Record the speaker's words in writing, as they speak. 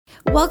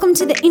Welcome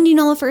to the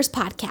Indianola First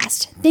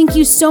podcast. Thank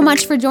you so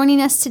much for joining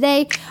us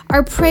today.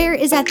 Our prayer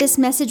is that this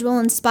message will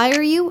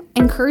inspire you,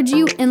 encourage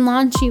you, and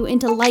launch you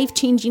into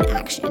life-changing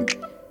action.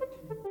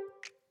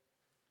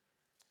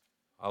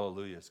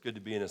 Hallelujah. It's good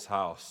to be in his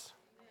house.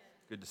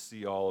 Good to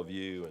see all of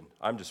you, and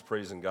I'm just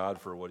praising God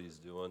for what he's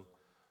doing.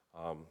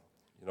 I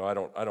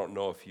don't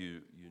know if you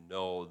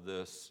know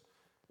this,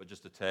 but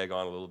just to tag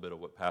on a little bit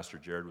of what Pastor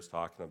Jared was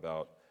talking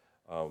about,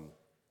 I'm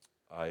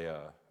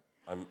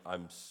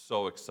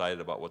so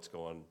excited about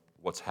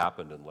what's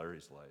happened in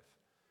Larry's life.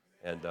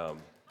 And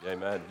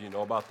amen. Do you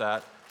know about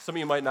that? Some of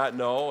you might not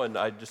know, and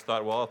I just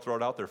thought, well, I'll throw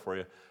it out there for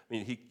you. I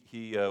mean,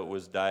 he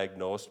was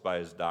diagnosed by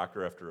his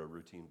doctor after a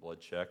routine blood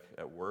check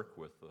at work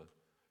with the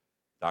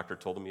doctor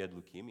told him he had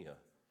leukemia,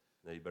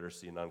 that he better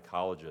see an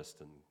oncologist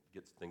and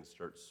get things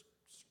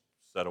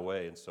set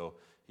away. And so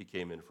he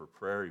came in for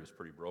prayer. He was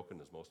pretty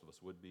broken, as most of us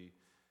would be.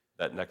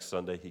 That next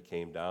Sunday, he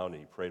came down and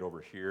he prayed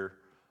over here,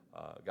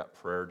 got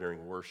prayer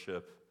during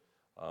worship.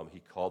 He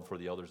called for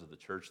the elders of the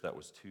church. That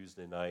was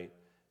Tuesday night,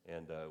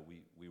 and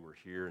we were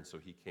here, and so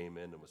he came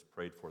in and was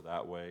prayed for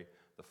that way.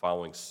 The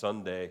following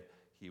Sunday,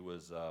 he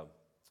was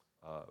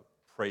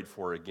prayed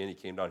for again. He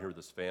came down here with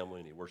his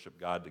family, and he worshiped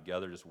God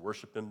together, just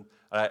worshiped him.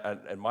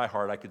 In my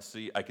heart, I could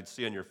see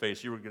on your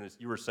face,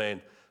 you were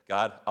saying,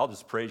 God, I'll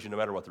just praise you no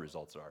matter what the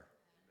results are.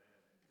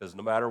 Because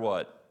no matter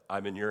what,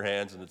 I'm in your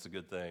hands, and it's a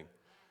good thing.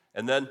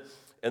 And then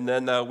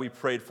we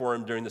prayed for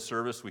him during the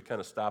service. We kind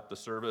of stopped the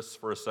service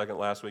for a second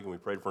last week, and we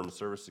prayed for him in the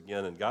service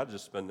again. And God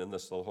just been in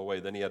this the whole way.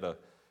 Then he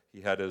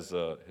had his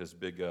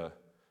big kind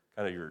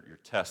of your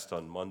test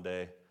on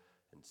Monday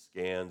and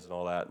scans and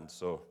all that. And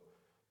so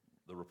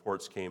the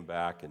reports came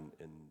back, and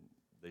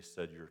they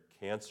said your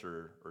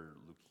cancer or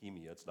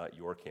leukemia, it's not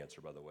your cancer,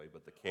 by the way,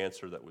 but the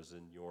cancer that was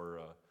in your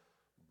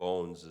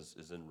bones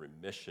is in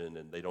remission,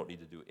 and they don't need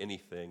to do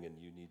anything, and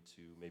you need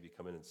to maybe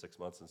come in 6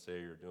 months and say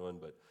how you're doing,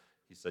 but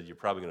he said you're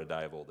probably going to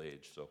die of old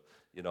age. So,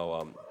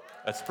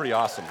 that's pretty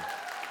awesome.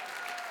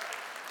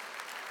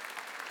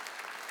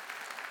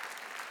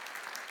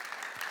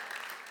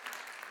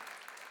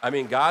 I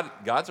mean,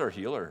 God's our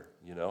healer,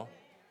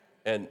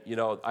 And,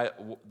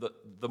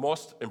 the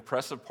most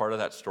impressive part of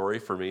that story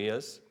for me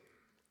is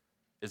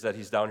that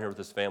he's down here with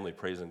his family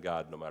praising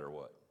God no matter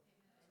what.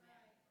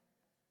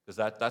 Because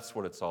that's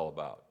what it's all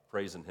about,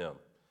 praising him.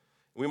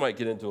 We might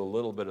get into a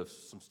little bit of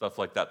some stuff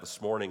like that this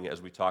morning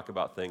as we talk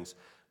about things.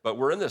 But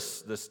we're in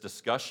this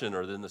discussion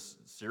or in this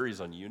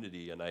series on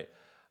unity, and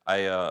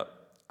I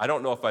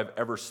don't know if I've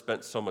ever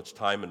spent so much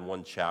time in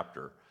one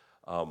chapter.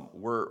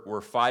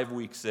 We're 5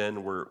 weeks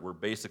in. We're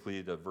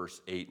basically to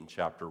verse 8 in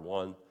chapter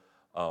 1.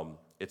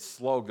 It's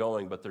slow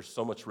going, but there's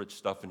so much rich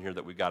stuff in here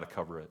that we got to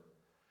cover it.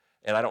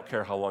 And I don't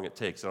care how long it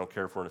takes. I don't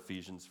care if we're in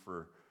Ephesians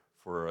for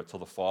till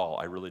the fall.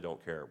 I really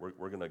don't care.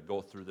 We're going to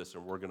go through this,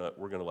 and we're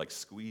gonna like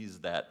squeeze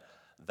that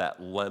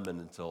lemon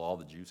until all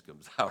the juice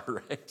comes out,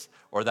 right?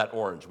 Or that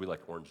orange. We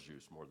like orange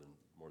juice more than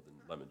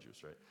lemon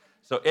juice, right?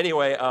 So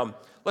anyway,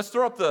 let's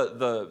throw up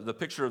the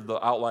picture of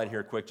the outline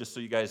here quick, just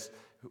so you guys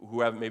who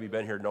haven't maybe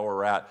been here know where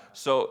we're at.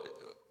 So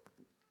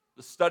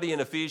the study in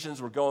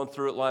Ephesians, we're going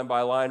through it line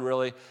by line,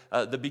 really.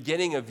 The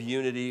beginning of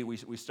unity,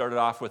 we started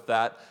off with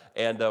that,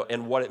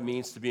 and what it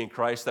means to be in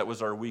Christ. That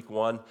was our week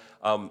 1.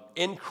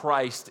 In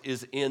Christ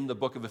is in the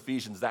book of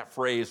Ephesians, that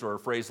phrase or a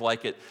phrase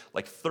like it,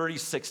 like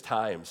 36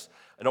 times,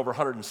 and over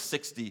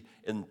 160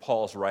 in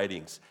Paul's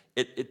writings.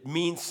 It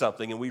means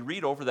something, and we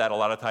read over that a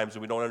lot of times,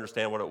 and we don't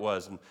understand what it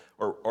was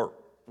or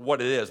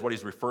what it is, what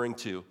he's referring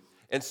to.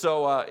 And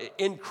so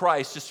in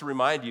Christ, just to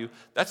remind you,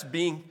 that's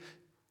being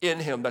in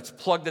him, that's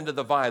plugged into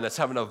the vine, that's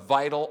having a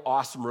vital,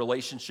 awesome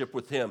relationship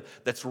with him,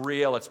 that's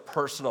real, it's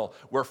personal,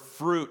 where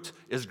fruit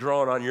is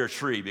growing on your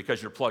tree because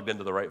you're plugged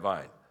into the right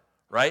vine,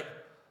 right?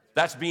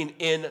 That's being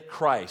in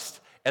Christ.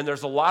 And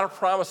there's a lot of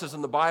promises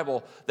in the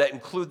Bible that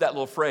include that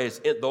little phrase,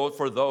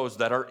 for those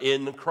that are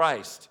in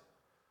Christ.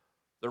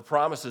 They're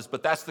promises,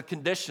 but that's the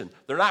condition.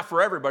 They're not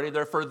for everybody,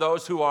 they're for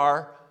those who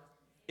are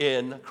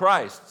in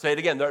Christ. Say it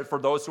again, they're for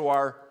those who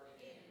are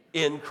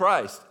in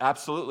Christ,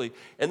 absolutely.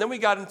 And then we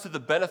got into the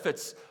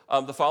benefits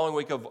the following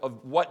week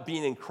of what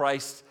being in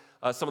Christ,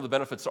 some of the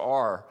benefits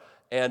are.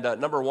 And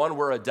number 1,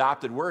 we're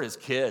adopted. We're his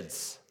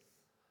kids.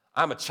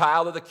 I'm a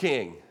child of the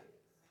King.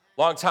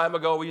 Long time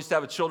ago, we used to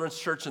have a children's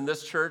church in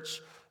this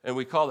church, and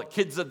we called it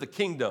Kids of the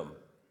Kingdom.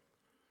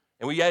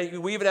 And we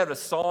even had a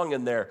song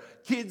in there,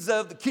 Kids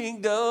of the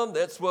Kingdom,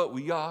 that's what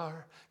we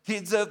are.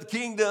 Kids of the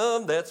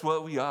Kingdom, that's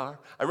what we are.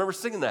 I remember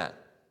singing that.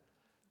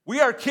 We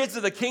are kids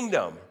of the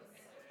kingdom,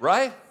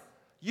 right?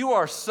 You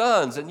are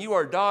sons and you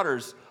are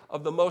daughters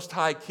of the Most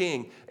High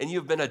King, and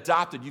you've been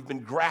adopted, you've been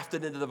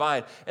grafted into the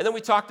vine. And then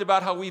we talked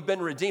about how we've been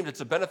redeemed.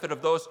 It's a benefit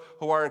of those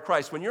who are in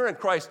Christ. When you're in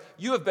Christ,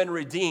 you have been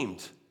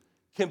redeemed,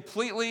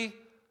 completely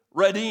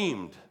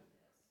redeemed,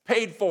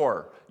 paid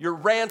for. You're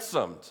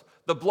ransomed.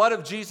 The blood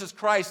of Jesus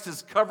Christ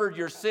has covered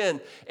your sin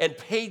and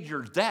paid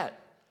your debt.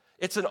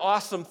 It's an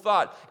awesome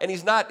thought. And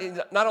he's not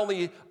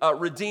only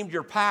redeemed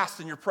your past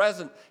and your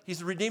present,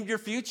 he's redeemed your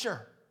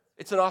future.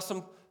 It's an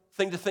awesome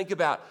thing to think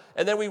about.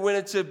 And then we went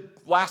into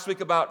last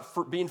week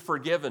about being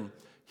forgiven.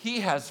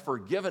 He has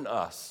forgiven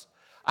us.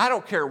 I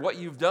don't care what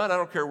you've done. I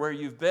don't care where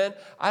you've been.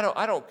 I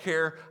don't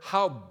care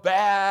how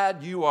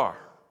bad you are.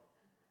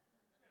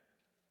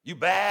 You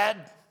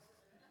bad?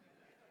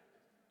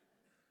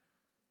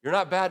 You're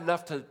not bad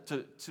enough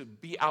to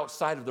be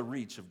outside of the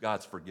reach of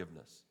God's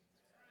forgiveness.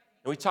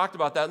 And we talked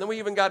about that. And then we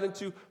even got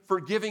into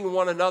forgiving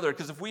one another.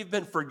 Because if we've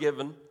been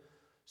forgiven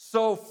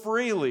so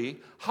freely,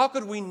 how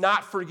could we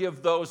not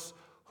forgive those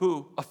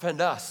who offend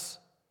us?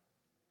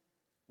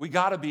 We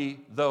got to be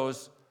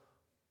those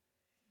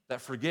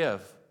that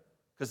forgive.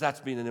 Because that's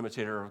being an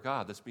imitator of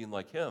God. That's being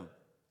like Him.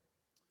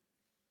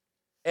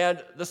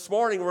 And this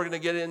morning we're going to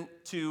get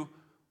into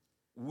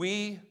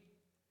we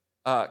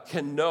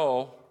can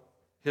know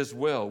His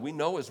will. We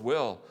know His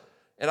will.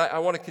 And I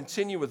want to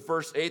continue with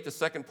verse 8, the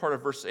second part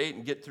of verse 8,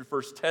 and get through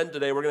verse 10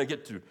 today. We're going to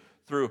get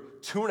through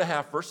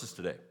 2.5 verses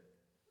today.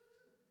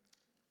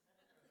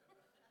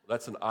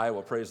 That's an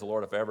Iowa praise the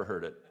Lord if I ever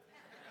heard it.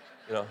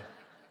 You know,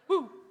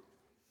 woo.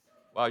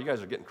 Wow, you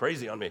guys are getting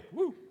crazy on me.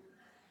 Woo.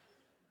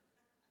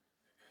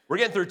 We're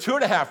getting through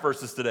 2.5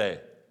 verses today.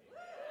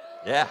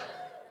 Yeah.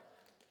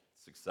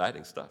 It's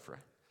exciting stuff, right?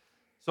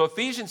 So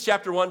Ephesians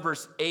chapter 1,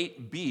 verse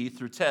 8b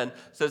through 10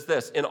 says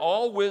this, "In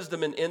all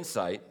wisdom and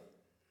insight,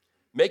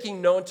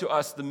 making known to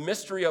us the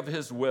mystery of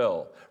His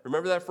will."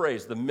 Remember that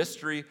phrase, the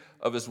mystery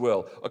of His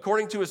will.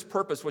 "According to His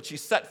purpose, which He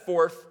set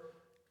forth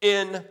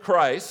in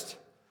Christ,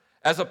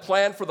 as a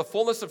plan for the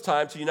fullness of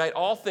time to unite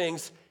all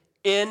things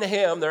in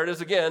Him," there it is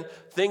again,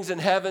 "things in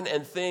heaven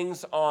and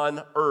things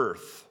on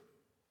earth."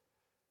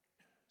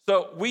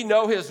 So we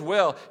know His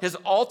will. His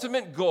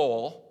ultimate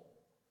goal,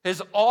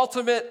 His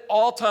ultimate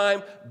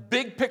all-time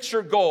big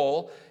picture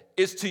goal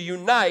is to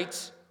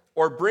unite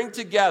or bring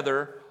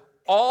together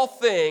all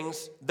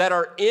things that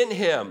are in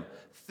Him,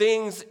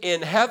 things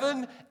in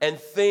heaven and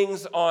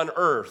things on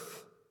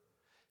earth.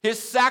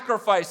 His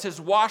sacrifice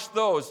has washed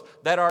those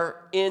that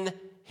are in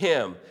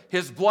Him.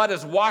 His blood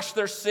has washed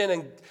their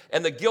sin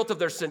and the guilt of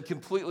their sin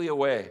completely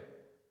away.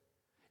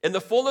 In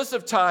the fullness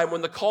of time,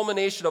 when the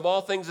culmination of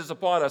all things is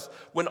upon us,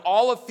 when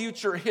all of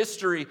future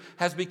history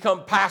has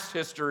become past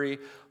history,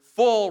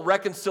 full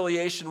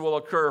reconciliation will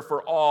occur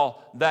for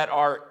all that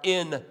are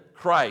in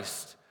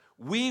Christ.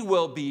 We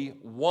will be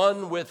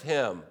one with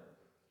Him,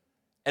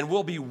 and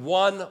we'll be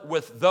one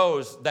with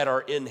those that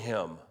are in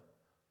Him.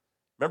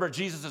 Remember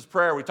Jesus'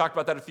 prayer? We talked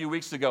about that a few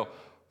weeks ago.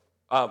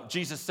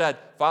 Jesus said,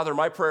 "Father,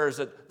 my prayer is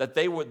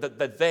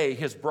that they,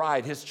 His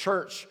bride, His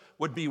church,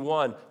 would be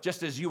one,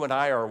 just as you and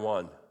I are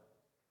one."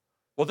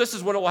 Well, this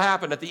is when it will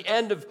happen. At the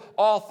end of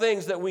all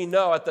things that we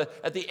know, at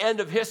the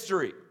end of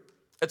history,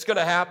 it's going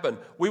to happen.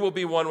 We will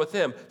be one with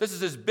Him. This is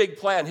His big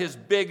plan, His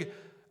big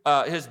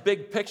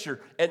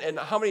picture. And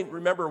how many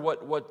remember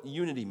what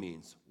unity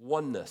means?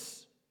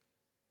 Oneness.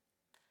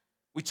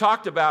 We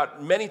talked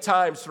about many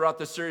times throughout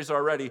this series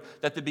already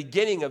that the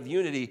beginning of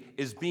unity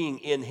is being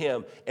in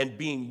Him and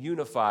being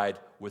unified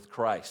with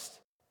Christ.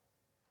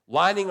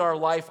 Lining our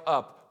life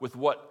up with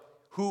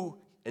who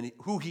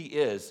He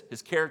is,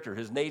 His character,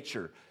 His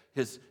nature,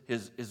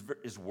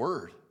 His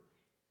word.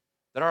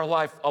 That our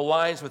life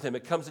aligns with Him.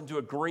 It comes into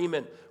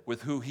agreement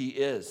with who He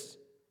is.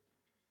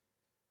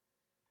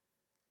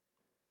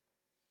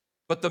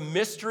 But the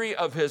mystery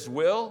of His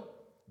will,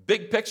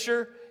 big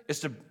picture, is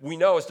to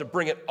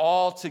bring it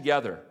all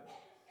together.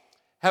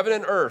 Heaven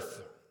and earth,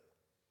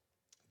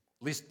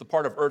 at least the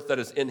part of earth that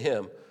is in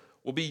Him,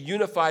 will be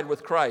unified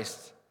with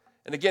Christ.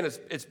 And again,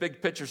 it's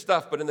big picture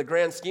stuff, but in the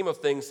grand scheme of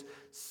things,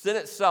 sin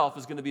itself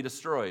is going to be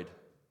destroyed.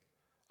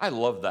 I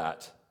love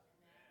that.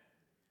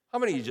 How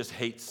many of you just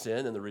hate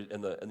sin and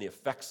the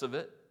effects of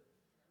it?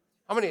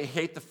 How many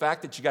hate the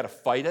fact that you got to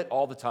fight it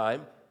all the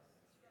time?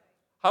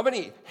 How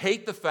many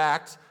hate the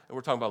fact, and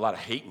we're talking about a lot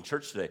of hate in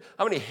church today,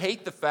 how many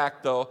hate the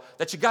fact, though,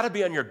 that you got to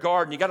be on your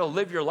guard and you got to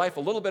live your life a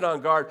little bit on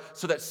guard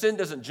so that sin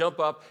doesn't jump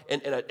up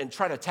and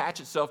try to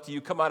attach itself to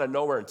you, come out of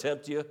nowhere and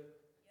tempt you? Yep.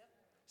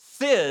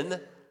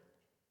 Sin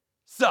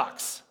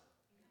sucks.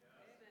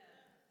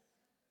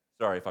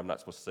 Sorry if I'm not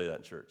supposed to say that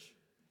in church.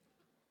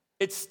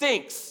 It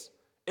stinks.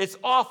 It's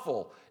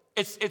awful.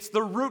 It's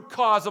the root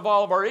cause of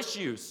all of our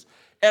issues.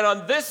 And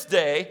on this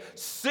day,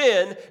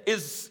 sin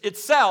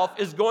itself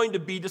is going to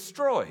be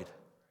destroyed.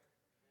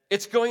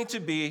 It's going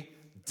to be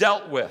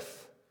dealt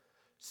with.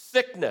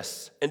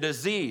 Sickness and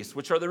disease,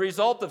 which are the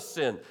result of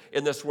sin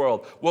in this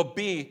world, will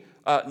be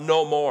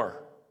no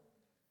more.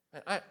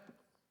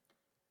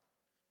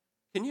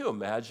 Can you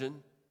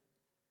imagine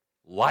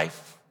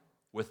life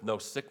with no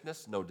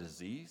sickness, no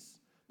disease?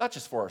 Not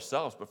just for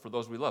ourselves, but for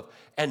those we love.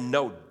 And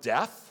no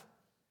death?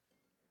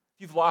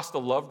 If you've lost a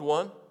loved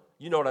one,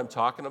 you know what I'm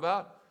talking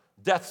about.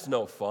 Death's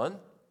no fun.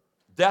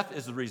 Death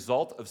is the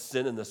result of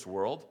sin in this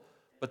world.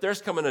 But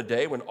there's coming a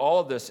day when all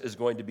of this is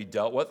going to be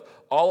dealt with.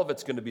 All of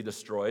it's going to be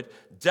destroyed.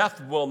 Death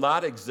will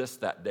not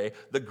exist that day.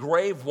 The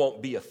grave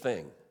won't be a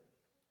thing.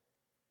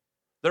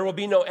 There will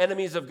be no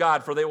enemies of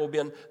God, for they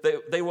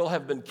will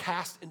have been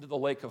cast into the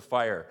lake of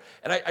fire.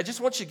 And I just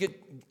want you to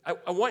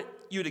I want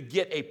you to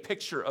get a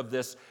picture of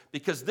this,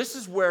 because this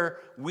is where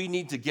we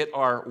need to get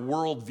our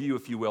worldview,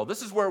 if you will.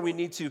 This is where we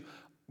need to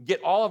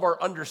get all of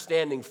our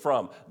understanding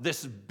from.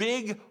 This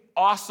big,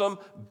 awesome,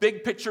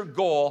 big picture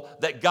goal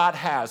that God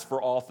has for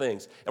all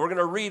things. And we're going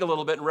to read a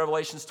little bit in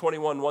Revelations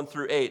 21, 1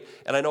 through 8.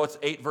 And I know it's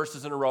 8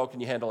 verses in a row.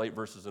 Can you handle 8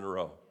 verses in a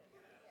row?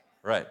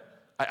 Right.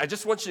 I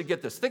just want you to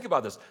get this. Think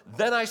about this.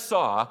 Then I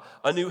saw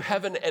a new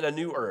heaven and a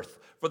new earth.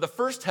 For the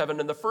first heaven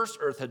and the first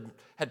earth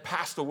had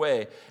passed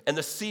away, and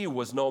the sea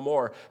was no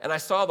more. And I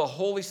saw the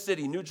holy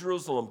city, New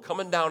Jerusalem,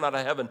 coming down out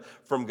of heaven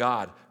from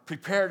God,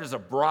 prepared as a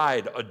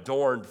bride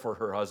adorned for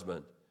her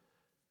husband.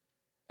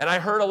 And I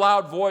heard a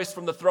loud voice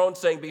from the throne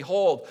saying,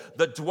 "Behold,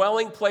 the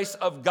dwelling place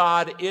of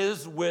God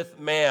is with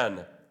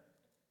man."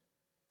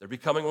 They're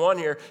becoming one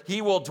here.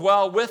 He will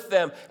dwell with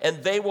them,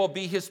 and they will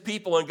be his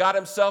people, and God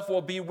himself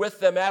will be with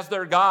them as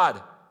their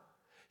God.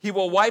 He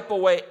will wipe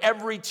away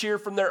every tear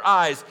from their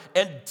eyes,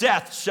 and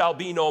death shall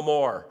be no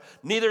more.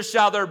 Neither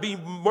shall there be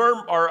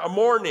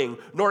mourning,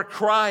 nor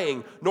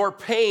crying, nor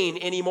pain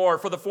anymore,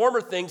 for the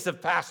former things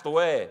have passed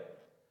away.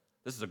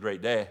 This is a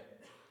great day.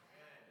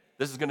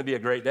 This is going to be a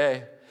great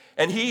day.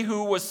 And he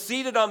who was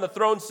seated on the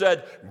throne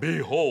said,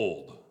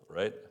 "Behold,"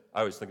 right? I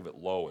always think of it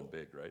low and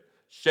big, right?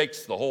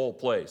 Shakes the whole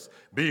place.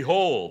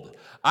 "Behold,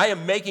 I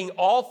am making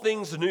all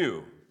things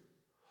new."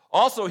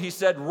 Also, he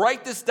said,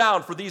 "Write this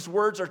down, for these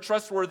words are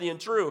trustworthy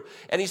and true."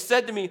 And he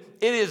said to me,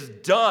 "It is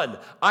done.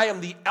 I am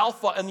the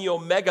Alpha and the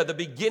Omega, the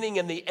beginning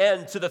and the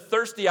end. To the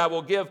thirsty I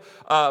will give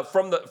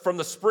from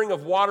the spring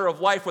of water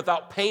of life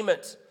without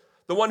payment.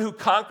 The one who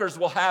conquers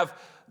will have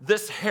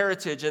this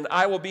heritage, and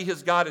I will be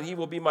his God, and he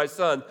will be my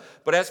son.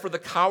 But as for the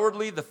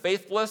cowardly, the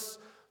faithless,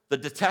 the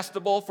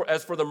detestable,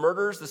 as for the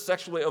murderers, the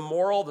sexually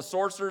immoral, the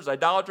sorcerers,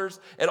 idolaters,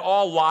 and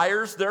all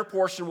liars, their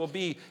portion will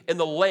be in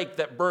the lake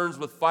that burns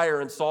with fire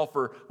and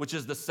sulfur, which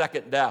is the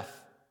second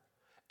death.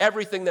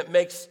 Everything that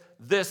makes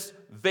this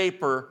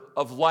vapor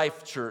of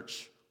life,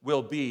 church,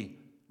 will be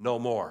no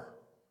more."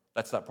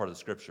 That's not part of the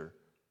scripture.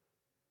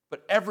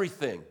 But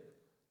everything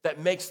that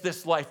makes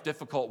this life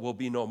difficult will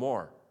be no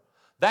more.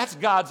 That's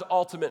God's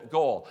ultimate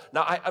goal.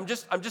 Now, I'm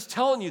just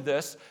telling you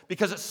this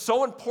because it's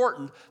so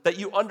important that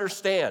you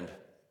understand.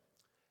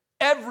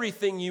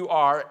 Everything you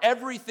are,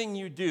 everything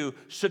you do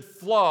should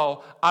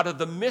flow out of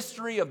the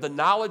mystery of the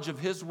knowledge of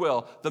his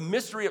will,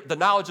 mystery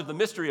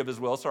of his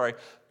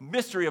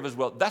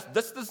will.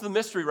 This is the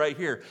mystery right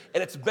here.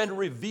 And it's been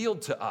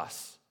revealed to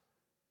us,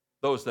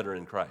 those that are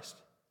in Christ.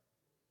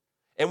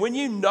 And when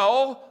you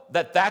know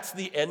that that's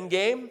the end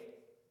game,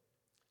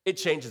 it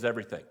changes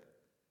everything.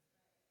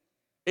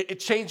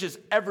 It changes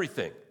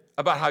everything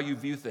about how you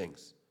view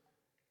things.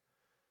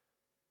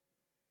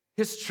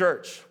 His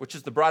church, which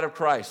is the bride of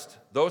Christ,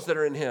 those that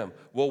are in him,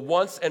 will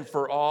once and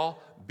for all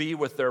be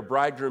with their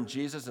bridegroom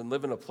Jesus and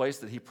live in a place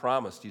that he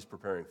promised he's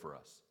preparing for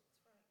us.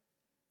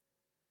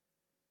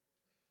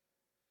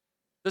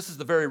 This is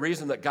the very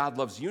reason that God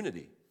loves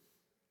unity.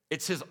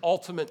 It's his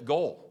ultimate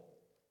goal,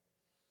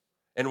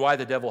 and why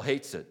the devil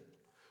hates it.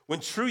 When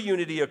true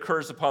unity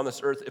occurs upon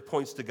this earth, it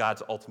points to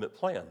God's ultimate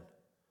plan.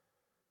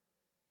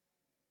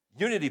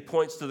 Unity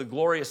points to the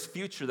glorious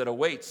future that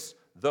awaits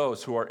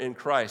those who are in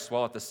Christ,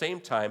 while at the same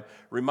time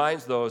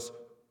reminds those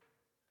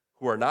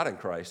who are not in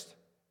Christ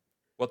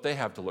what they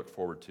have to look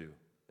forward to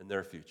in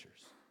their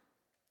futures.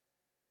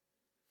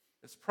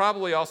 It's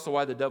probably also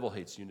why the devil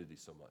hates unity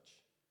so much.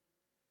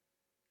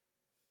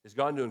 He's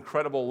gone to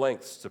incredible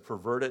lengths to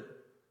pervert it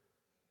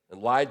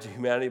and lied to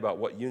humanity about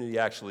what unity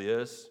actually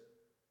is.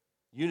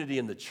 Unity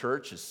in the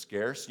church is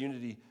scarce.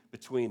 Unity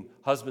between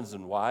husbands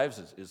and wives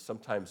is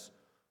sometimes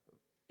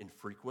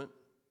infrequent.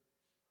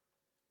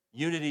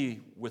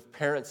 Unity with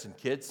parents and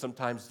kids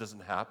sometimes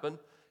doesn't happen.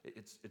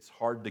 It's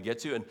hard to get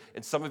to.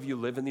 And some of you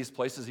live in these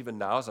places even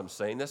now as I'm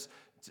saying this.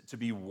 To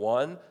be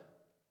one,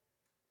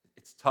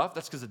 it's tough.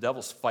 That's because the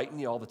devil's fighting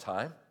you all the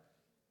time,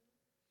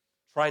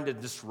 trying to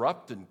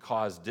disrupt and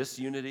cause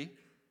disunity.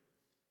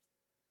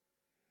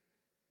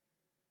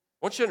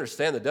 I want you to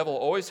understand the devil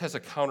always has a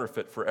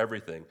counterfeit for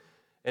everything.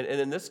 And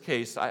in this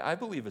case, I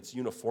believe it's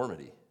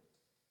uniformity,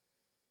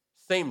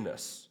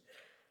 sameness.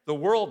 The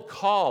world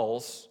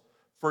calls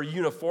for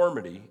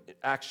uniformity,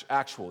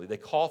 actually. They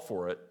call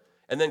for it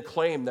and then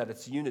claim that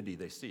it's unity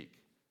they seek.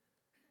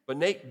 But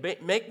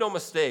make no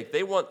mistake,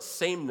 they want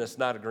sameness,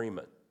 not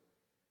agreement.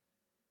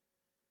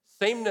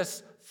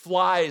 Sameness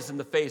flies in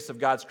the face of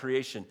God's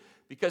creation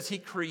because he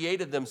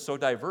created them so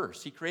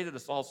diverse. He created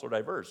us all so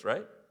diverse,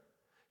 right?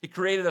 He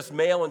created us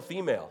male and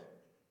female.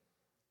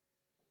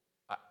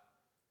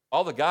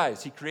 All the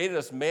guys, he created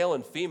us male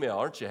and female.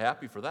 Aren't you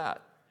happy for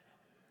that?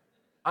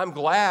 I'm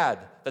glad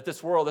that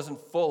this world isn't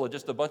full of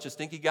just a bunch of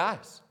stinky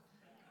guys.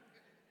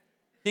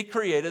 He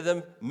created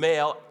them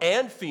male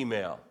and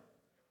female.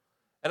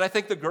 And I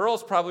think the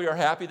girls probably are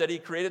happy that he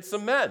created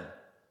some men.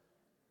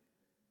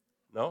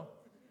 No?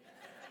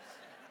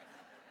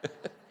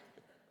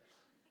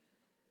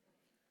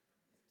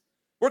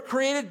 We're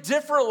created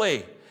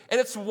differently. and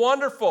it's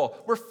wonderful.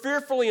 We're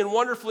fearfully and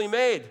wonderfully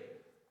made.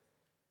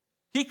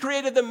 He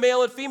created them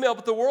male and female,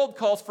 but the world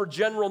calls for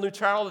general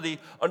neutrality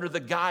under the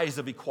guise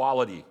of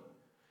equality.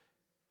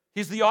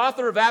 He's the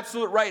author of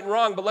absolute right and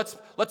wrong, but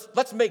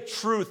let's make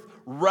truth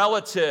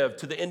relative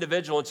to the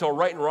individual until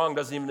right and wrong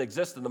doesn't even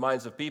exist in the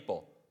minds of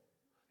people.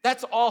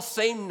 That's all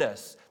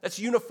sameness. That's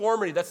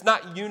uniformity. That's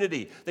not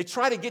unity. They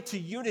try to get to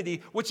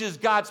unity, which is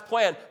God's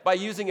plan, by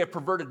using a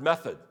perverted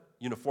method,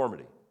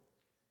 uniformity.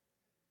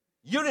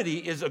 Unity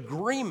is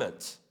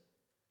agreement.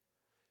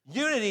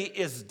 Unity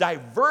is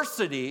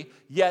diversity,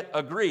 yet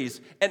agrees.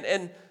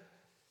 And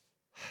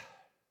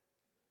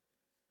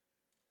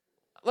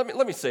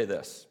let me say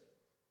this.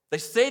 They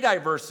say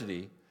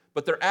diversity,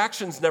 but their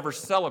actions never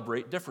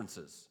celebrate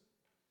differences.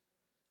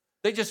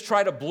 They just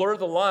try to blur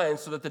the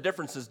lines so that the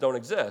differences don't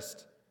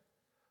exist.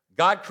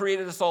 God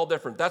created us all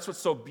different. That's what's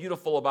so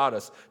beautiful about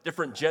us.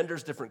 Different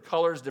genders, different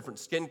colors, different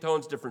skin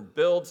tones, different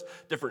builds,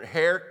 different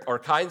hair or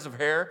kinds of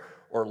hair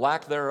or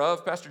lack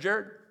thereof, Pastor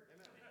Jared.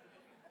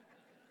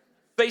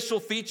 Facial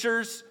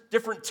features,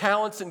 different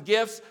talents and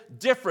gifts,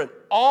 different,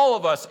 all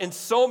of us in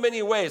so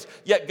many ways.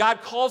 Yet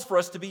God calls for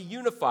us to be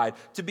unified,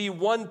 to be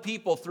one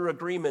people through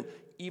agreement,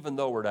 even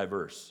though we're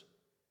diverse.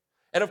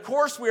 And of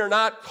course, we are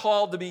not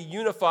called to be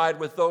unified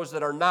with those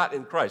that are not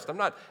in Christ. I'm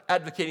not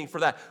advocating for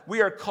that.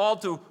 We are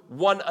called to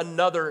one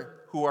another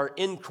who are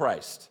in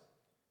Christ,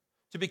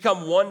 to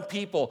become one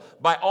people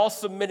by all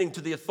submitting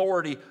to the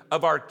authority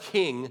of our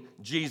King,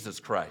 Jesus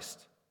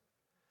Christ.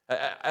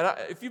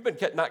 If you've been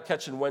not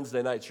catching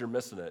Wednesday nights, you're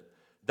missing it.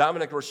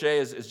 Dominic Roche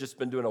has just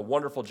been doing a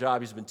wonderful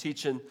job. He's been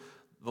teaching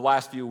the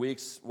last few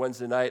weeks,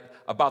 Wednesday night,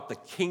 about the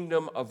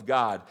kingdom of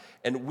God.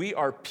 And we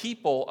are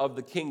people of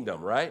the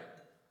kingdom, right?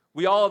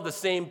 We all have the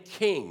same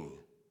king.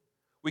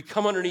 We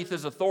come underneath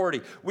his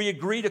authority. We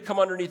agree to come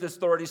underneath his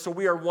authority, so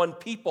we are one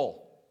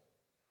people.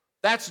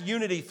 That's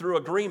unity through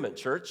agreement,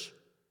 church.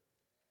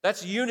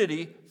 That's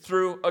unity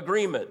through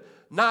agreement,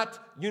 not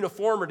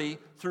uniformity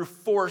through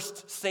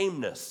forced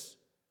sameness.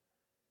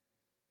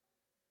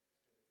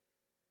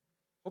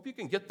 Hope you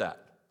can get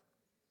that,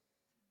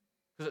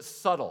 because it's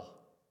subtle,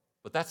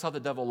 but that's how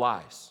the devil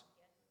lies.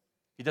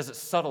 He does it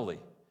subtly.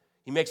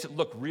 He makes it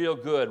look real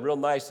good, real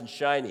nice and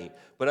shiny,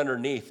 but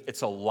underneath,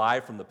 it's a lie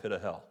from the pit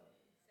of hell.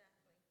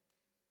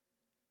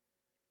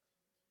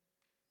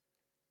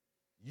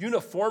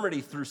 Uniformity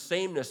through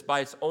sameness,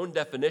 by its own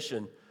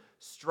definition,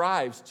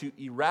 strives to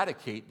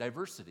eradicate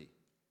diversity.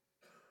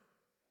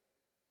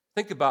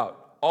 Think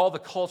about all the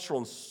cultural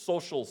and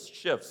social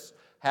shifts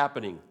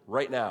happening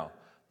right now.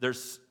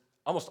 There's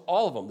almost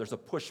all of them, there's a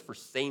push for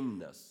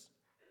sameness.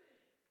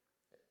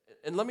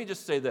 And let me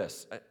just say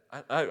this.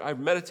 I've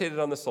meditated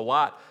on this a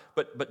lot,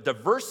 but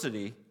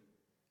diversity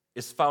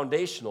is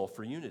foundational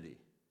for unity.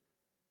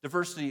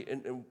 Diversity,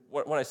 and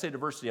when I say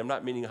diversity, I'm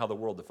not meaning how the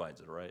world defines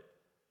it, all right?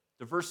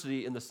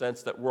 Diversity in the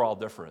sense that we're all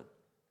different,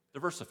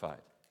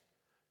 diversified.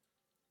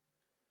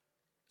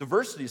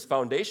 Diversity is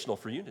foundational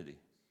for unity,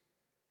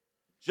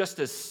 just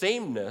as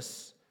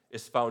sameness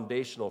is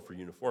foundational for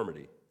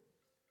uniformity.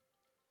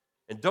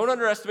 And don't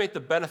underestimate the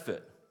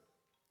benefit.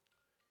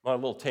 I'm on a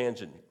little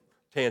tangent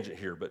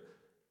here, but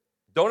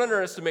don't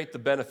underestimate the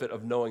benefit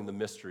of knowing the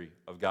mystery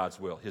of God's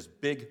will, his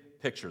big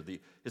picture,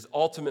 his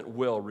ultimate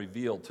will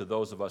revealed to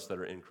those of us that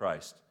are in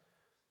Christ.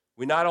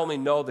 We not only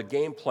know the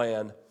game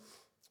plan,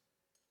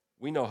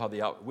 we know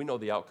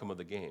the outcome of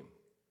the game.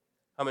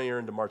 How many are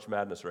into March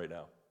Madness right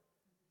now?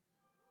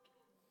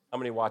 How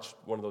many watched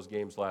one of those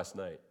games last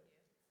night?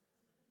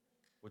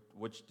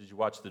 Which did you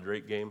watch the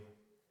Drake game?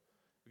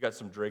 We got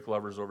some Drake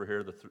lovers over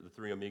here, the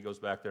three amigos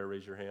back there.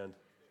 Raise your hand.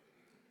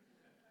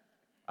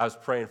 I was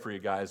praying for you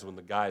guys when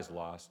the guys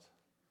lost.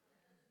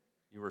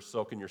 You were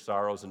soaking your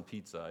sorrows in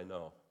pizza, I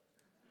know.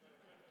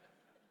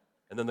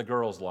 And then the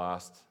girls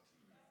lost.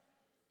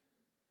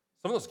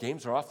 Some of those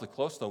games are awfully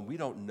close, though. We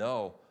don't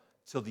know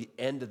till the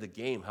end of the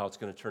game how it's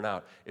going to turn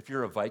out. If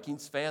you're a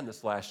Vikings fan,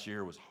 this last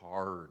year was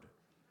hard.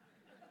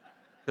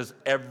 Because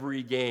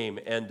every game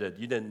ended,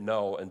 you didn't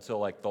know until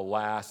like the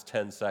last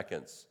 10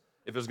 seconds.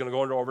 If it was going to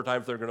go into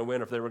overtime, if they were going to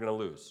win, or if they were going to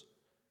lose.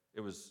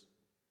 It was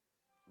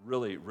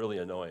really, really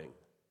annoying.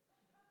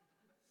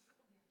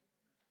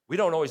 We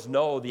don't always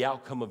know the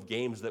outcome of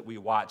games that we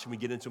watch, and we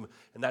get into them,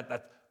 and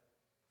that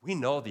we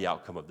know the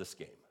outcome of this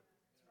game.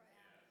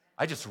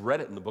 I just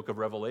read it in the book of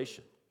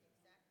Revelation.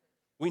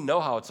 We know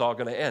how it's all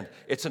going to end.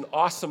 It's an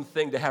awesome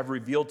thing to have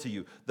revealed to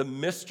you, the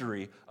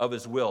mystery of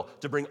his will,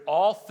 to bring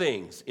all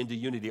things into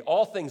unity,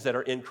 all things that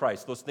are in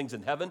Christ, those things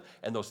in heaven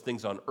and those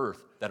things on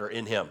earth that are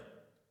in him.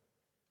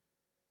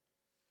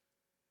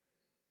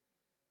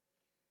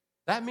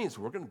 That means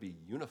we're going to be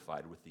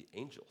unified with the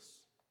angels.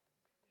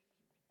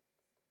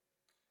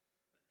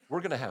 We're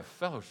going to have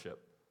fellowship.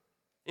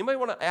 Anybody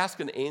want to ask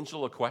an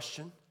angel a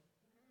question?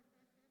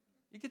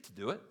 You get to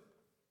do it.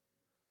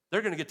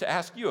 They're going to get to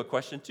ask you a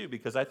question too,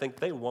 because I think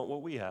they want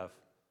what we have.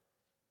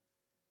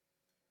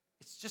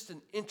 It's just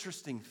an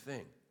interesting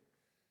thing.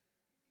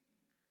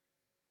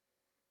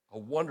 A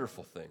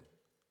wonderful thing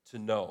to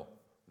know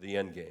the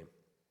end game.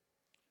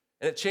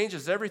 And it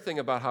changes everything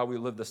about how we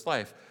live this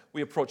life.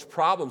 We approach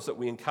problems that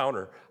we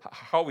encounter,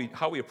 how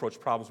we approach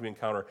problems we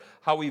encounter,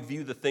 how we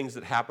view the things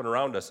that happen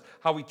around us,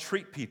 how we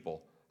treat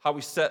people, how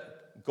we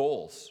set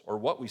goals, or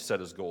what we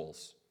set as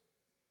goals.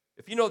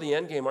 If you know the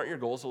end game, aren't your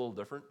goals a little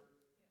different?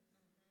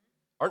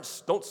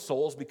 Don't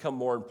souls become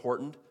more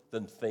important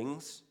than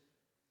things?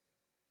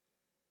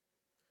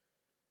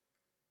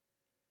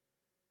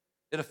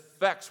 It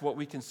affects what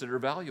we consider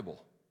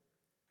valuable.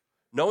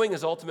 Knowing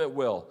his ultimate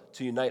will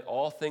to unite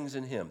all things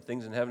in him,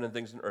 things in heaven and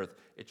things in earth,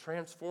 it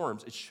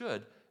transforms, it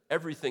should,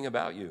 everything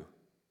about you.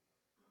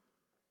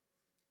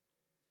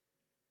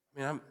 I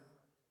mean,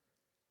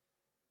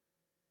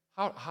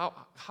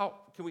 how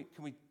can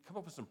we come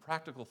up with some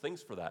practical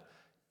things for that?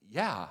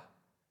 Yeah,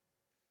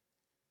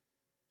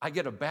 I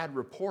get a bad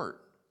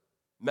report,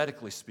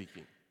 medically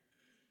speaking,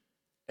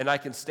 and I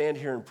can stand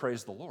here and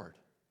praise the Lord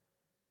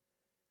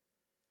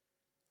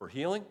for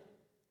healing,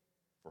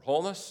 for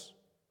wholeness,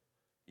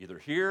 either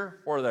here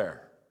or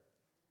there.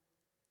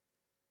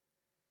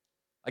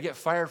 I get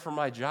fired from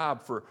my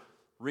job for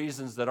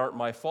reasons that aren't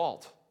my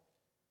fault.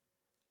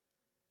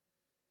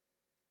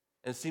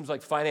 And it seems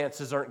like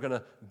finances aren't going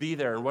to be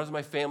there. And what is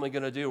my family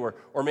going to do?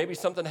 Or maybe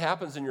something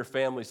happens in your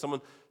family.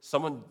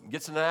 Someone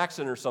gets in an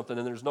accident or something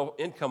and there's no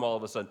income all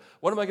of a sudden.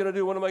 What am I going to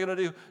do? What am I going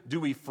to do? Do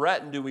we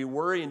fret and do we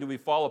worry and do we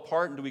fall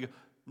apart and do we go?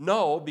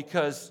 No,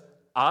 because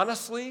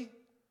honestly,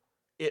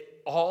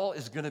 it all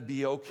is going to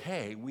be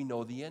okay. We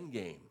know the end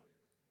game.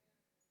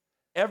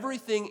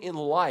 Everything in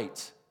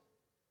light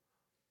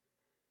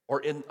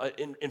or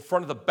in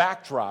front of the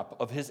backdrop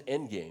of his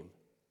end game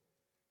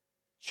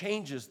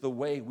changes the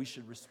way we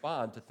should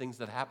respond to things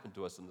that happen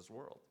to us in this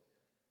world.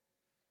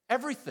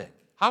 Everything.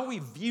 How we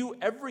view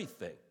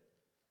everything.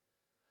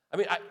 I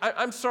mean,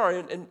 I'm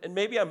sorry, and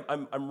maybe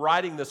I'm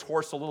riding this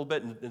horse a little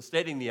bit and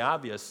stating the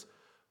obvious,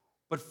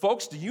 but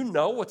folks, do you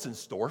know what's in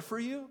store for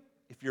you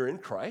if you're in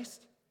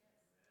Christ?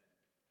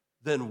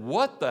 Then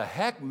what the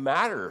heck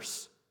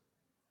matters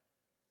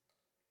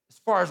as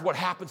far as what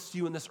happens to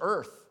you in this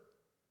earth?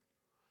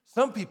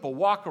 Some people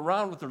walk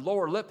around with their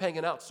lower lip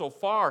hanging out so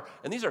far,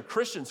 and these are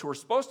Christians who are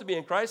supposed to be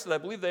in Christ, and I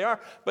believe they are,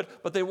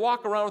 but they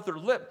walk around with their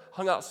lip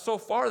hung out so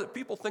far that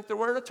people think they're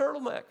wearing a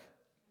turtleneck.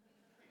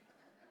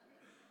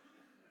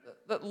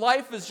 That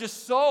life is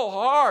just so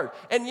hard.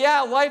 And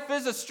yeah, life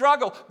is a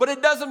struggle, but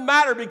it doesn't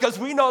matter because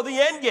we know the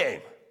end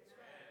game.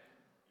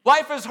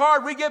 Life is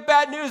hard. We get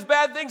bad news,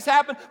 bad things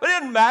happen, but it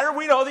doesn't matter.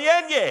 We know the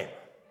end game.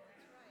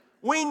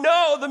 We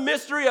know the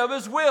mystery of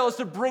his will is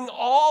to bring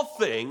all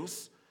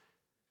things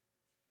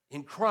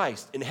in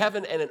Christ, in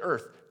heaven and in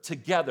earth,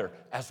 together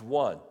as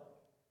one.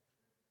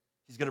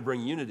 He's going to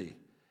bring unity,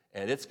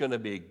 and it's going to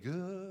be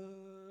good.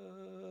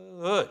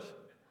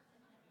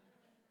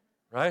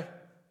 Right?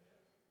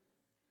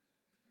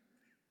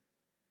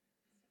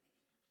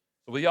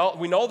 So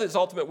we know this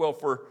ultimate will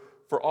for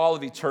all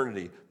of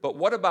eternity, but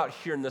what about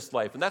here in this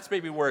life? And that's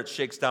maybe where it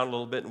shakes down a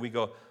little bit, and we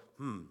go,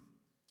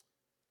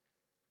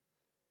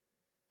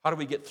 how do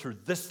we get through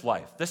this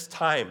life, this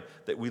time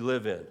that we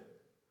live in?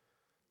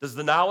 Does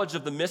the knowledge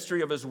of the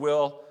mystery of his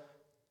will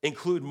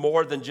include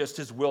more than just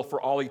his will for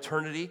all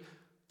eternity?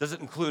 Does it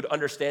include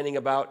understanding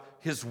about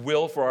his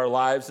will for our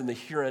lives in the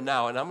here and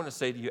now? And I'm going to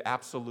say to you,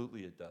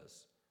 absolutely it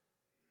does.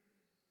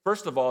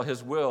 First of all,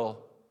 his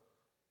will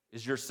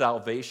is your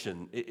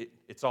salvation.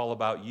 It's all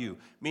about you,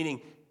 meaning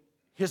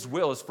his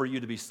will is for you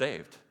to be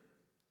saved.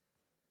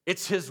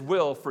 It's his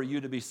will for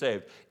you to be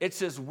saved. It's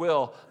his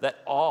will that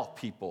all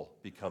people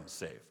become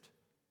saved.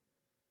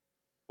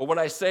 But when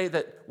I say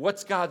that,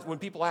 when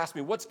people ask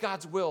me, what's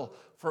God's will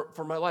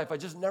for my life? I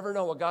just never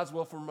know what God's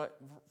will for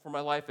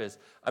my life is.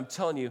 I'm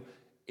telling you,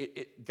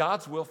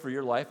 God's will for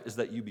your life is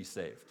that you be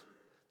saved,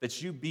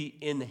 that you be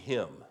in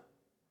him.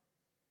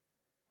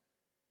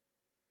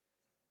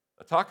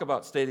 Now, talk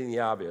about stating the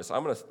obvious.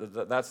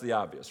 That's the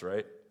obvious,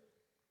 right?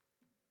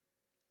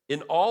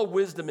 In all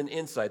wisdom and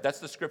insight, that's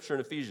the scripture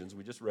in Ephesians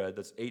we just read,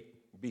 that's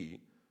 8b.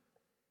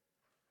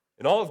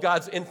 In all of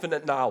God's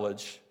infinite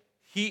knowledge,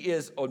 he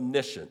is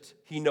omniscient.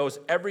 He knows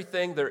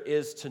everything there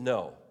is to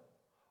know.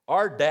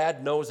 Our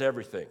dad knows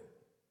everything.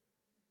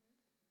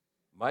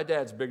 My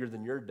dad's bigger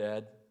than your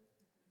dad.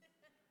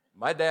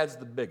 My dad's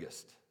the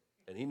biggest,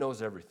 and he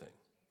knows everything.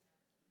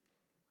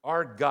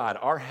 Our God,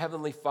 our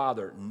Heavenly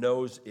Father,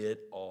 knows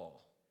it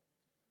all.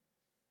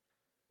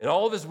 In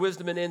all of his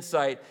wisdom and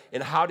insight in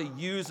how to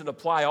use and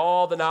apply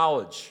all the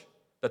knowledge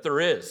that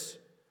there is,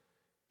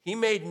 he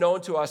made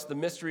known to us the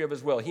mystery of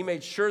his will. He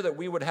made sure that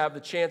we would have the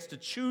chance to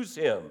choose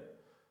him,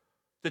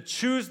 to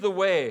choose the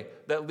way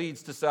that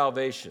leads to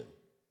salvation.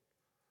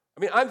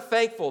 I mean, I'm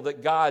thankful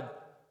that God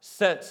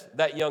sent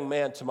that young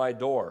man to my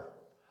door.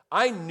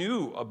 I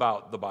knew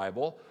about the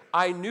Bible.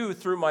 I knew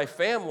through my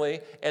family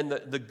and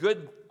the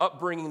good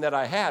upbringing that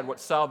I had what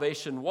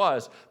salvation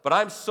was. But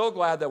I'm so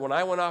glad that when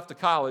I went off to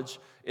college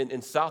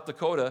in South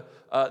Dakota,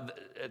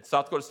 at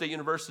South Dakota State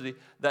University,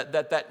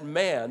 that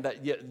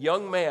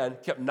young man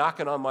kept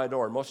knocking on my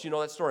door. And most of you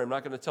know that story. I'm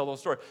not going to tell the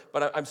story.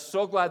 But I'm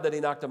so glad that he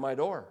knocked on my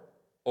door.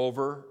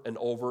 over and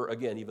over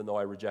again, even though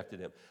I rejected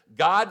him.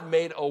 God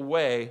made a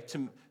way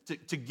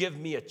to give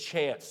me a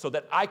chance so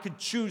that I could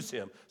choose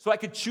him, so I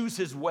could choose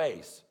his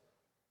ways,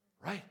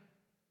 right?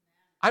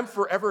 I'm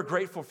forever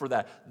grateful for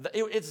that.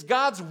 It's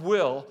God's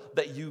will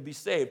that you be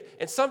saved.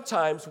 And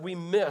sometimes we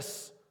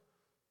miss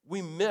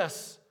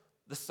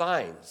the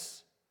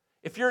signs.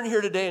 If you're in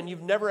here today and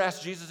you've never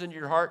asked Jesus into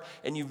your heart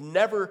and you've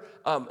never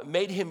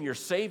made him your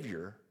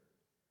Savior,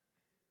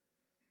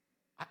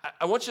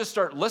 I want you to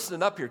start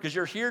listening up here because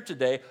you're here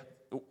today.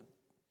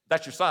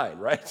 That's your sign,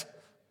 right?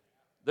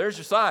 There's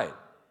your sign.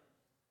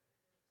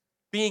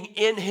 Being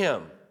in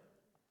him.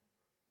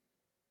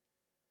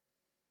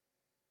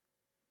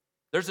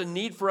 There's a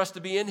need for us to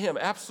be in him.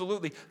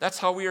 Absolutely. That's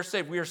how we are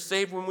saved. We are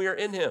saved when we are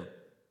in him.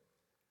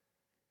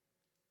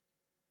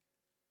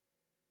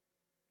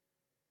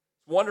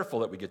 It's wonderful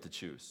that we get to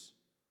choose.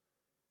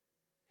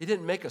 He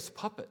didn't make us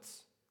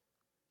puppets.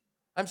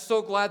 I'm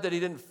so glad that he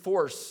didn't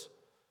force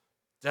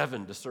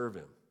Devin to serve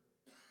him.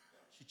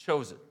 She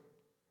chose it.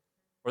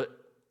 Or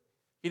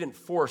he didn't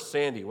force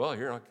Sandy, well,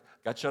 here, I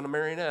got you on a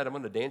marionette. I'm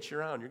going to dance you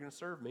around. You're going to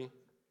serve me.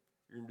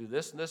 You're going to do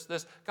this and this and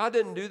this. God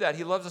didn't do that.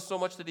 He loves us so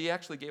much that he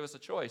actually gave us a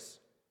choice.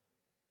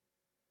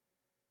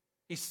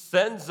 He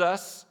sends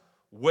us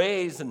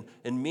ways and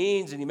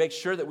means, and he makes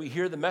sure that we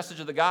hear the message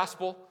of the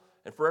gospel.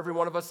 And for every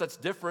one of us, that's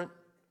different.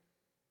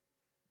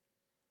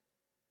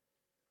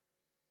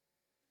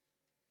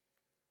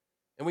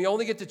 And we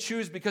only get to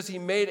choose because he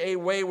made a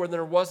way where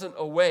there wasn't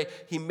a way.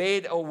 He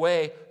made a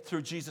way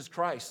through Jesus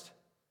Christ.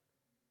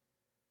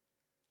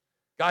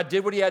 God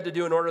did what he had to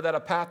do in order that a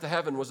path to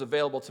heaven was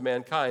available to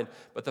mankind.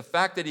 But the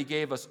fact that he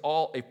gave us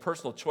all a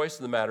personal choice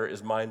in the matter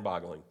is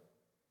mind-boggling.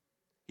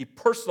 He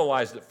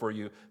personalized it for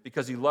you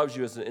because he loves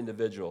you as an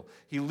individual.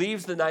 He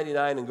leaves the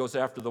 99 and goes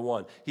after the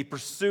one. He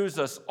pursues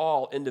us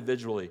all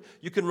individually.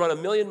 You can run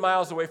 1,000,000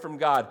 miles away from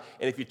God,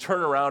 and if you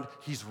turn around,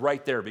 he's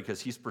right there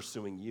because he's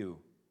pursuing you.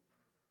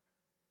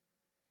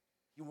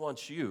 He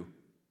wants you.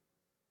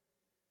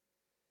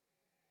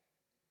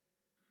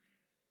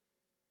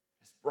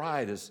 His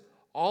bride is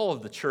all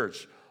of the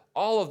church,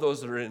 all of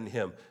those that are in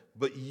him.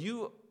 But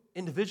you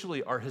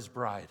individually are his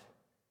bride,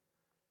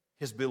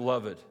 his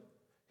beloved,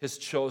 his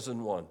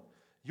chosen one.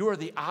 You are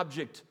the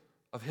object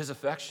of his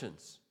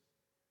affections.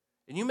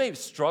 And you may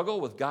struggle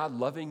with God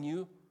loving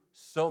you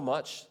so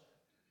much.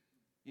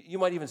 You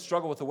might even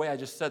struggle with the way I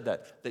just said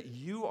that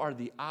you are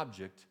the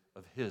object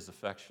of his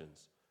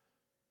affections.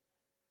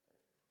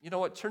 You know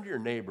what? Turn to your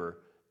neighbor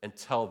and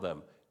tell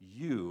them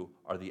you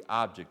are the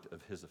object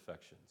of his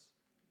affections.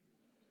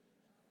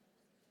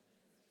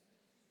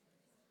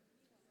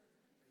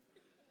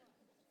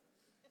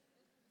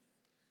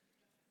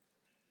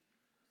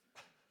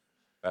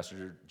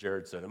 Pastor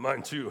Jared said, and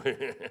mine too.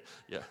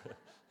 Yeah.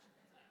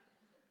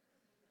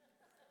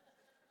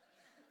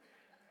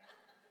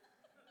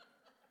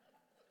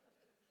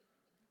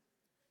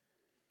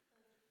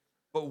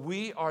 But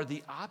we are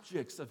the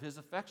objects of his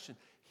affection.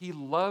 He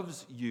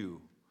loves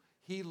you.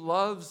 He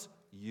loves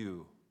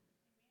you.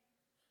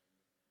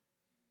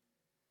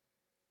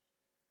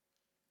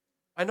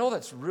 I know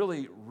that's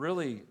really,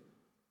 really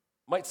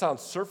might sound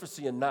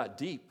surfacey and not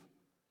deep,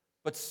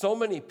 but so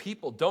many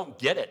people don't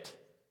get it.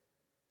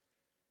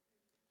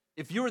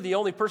 If you were the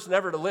only person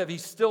ever to live, he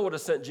still would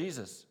have sent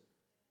Jesus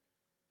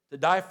to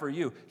die for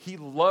you. He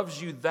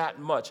loves you that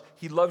much.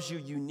 He loves you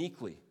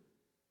uniquely.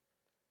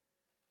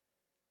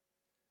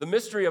 The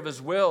mystery of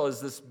his will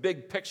is this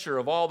big picture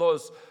of all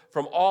those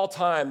from all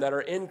time that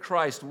are in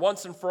Christ,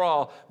 once and for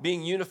all,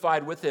 being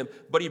unified with him.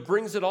 But he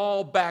brings it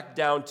all back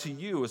down to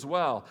you as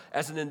well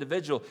as an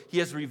individual. He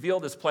has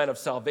revealed his plan of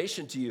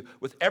salvation to you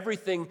with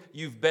everything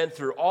you've been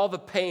through, all the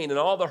pain and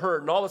all the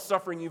hurt and all the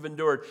suffering you've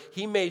endured.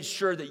 He made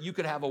sure that you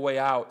could have a way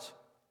out.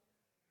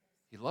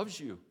 He loves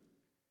you.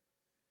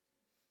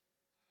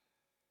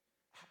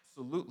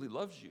 Absolutely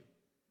loves you.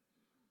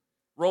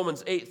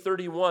 Romans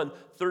 8:31,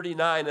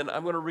 39, and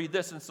I'm going to read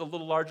this, and it's a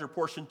little larger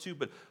portion too,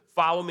 but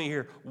follow me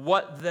here.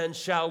 What then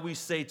shall we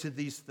say to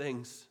these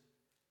things?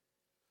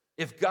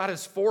 If God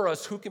is for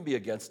us, who can be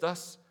against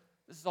us?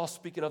 This is all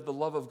speaking of the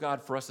love of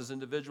God for us as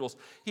individuals.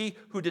 He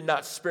who did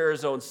not spare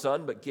his own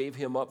son, but gave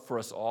him up for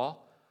us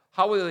all,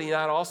 how will he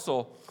not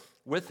also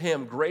with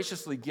him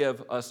graciously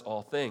give us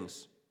all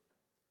things?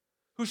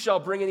 Who shall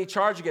bring any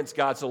charge against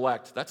God's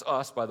elect? That's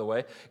us, by the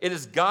way. It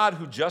is God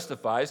who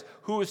justifies.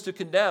 Who is to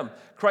condemn?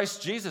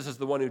 Christ Jesus is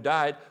the one who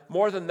died.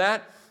 More than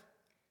that,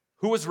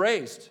 who was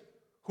raised?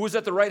 Who is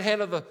at the right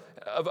hand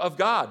of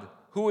God?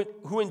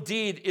 Who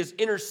indeed is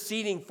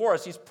interceding for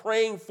us. He's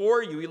praying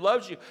for you. He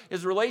loves you.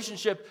 His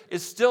relationship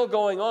is still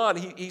going on.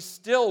 He's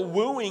still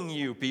wooing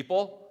you,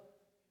 people,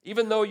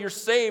 even though you're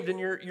saved and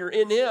you're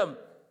in him.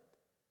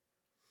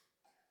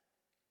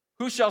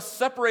 Who shall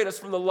separate us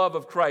from the love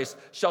of Christ?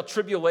 Shall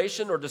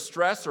tribulation or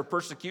distress or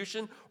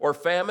persecution or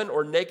famine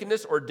or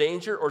nakedness or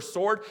danger or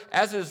sword?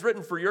 As it is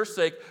written, for your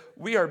sake,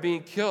 we are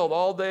being killed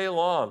all day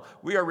long.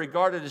 We are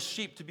regarded as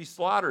sheep to be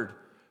slaughtered.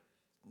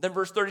 Then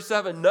verse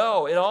 37,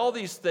 no, in all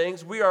these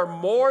things we are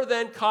more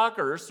than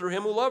conquerors through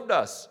him who loved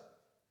us.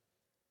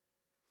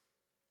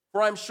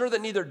 For I'm sure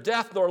that neither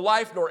death, nor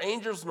life, nor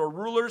angels, nor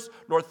rulers,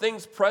 nor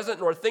things present,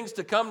 nor things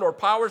to come, nor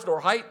powers, nor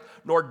height,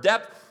 nor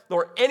depth,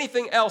 nor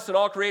anything else in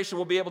all creation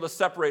will be able to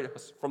separate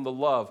us from the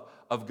love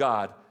of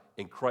God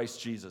in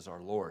Christ Jesus our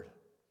Lord.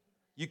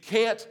 You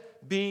can't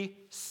be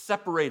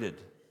separated.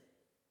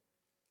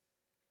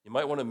 You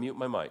might want to mute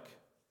my mic.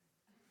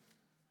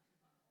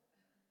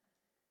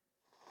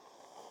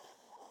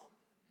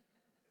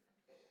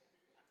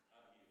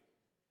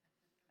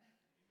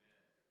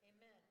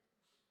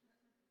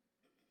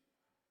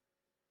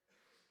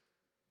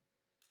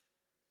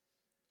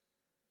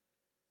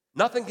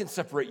 Nothing can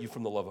separate you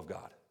from the love of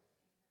God.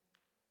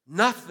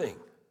 Nothing.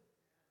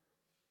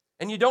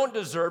 And you don't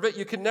deserve it.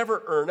 You can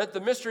never earn it.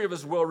 The mystery of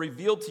his will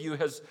revealed to you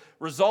has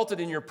resulted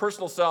in your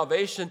personal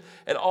salvation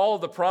and all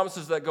of the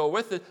promises that go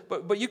with it.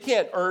 But you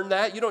can't earn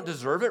that. You don't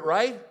deserve it,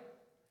 right?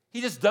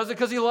 He just does it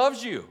because he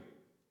loves you.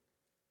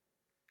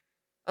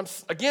 I'm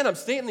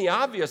stating the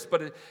obvious,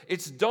 but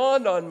it's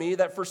dawned on me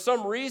that for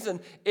some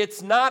reason,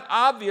 it's not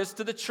obvious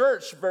to the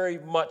church very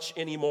much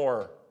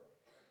anymore.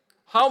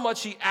 How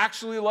much he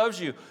actually loves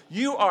you.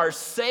 You are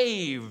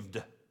saved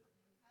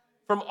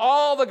from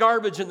all the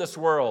garbage in this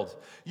world.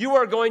 You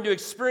are going to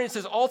experience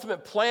his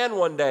ultimate plan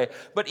one day.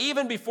 But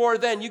even before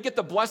then, you get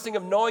the blessing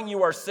of knowing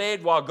you are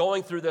saved while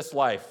going through this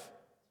life.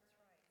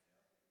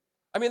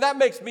 I mean, that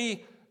makes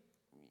me,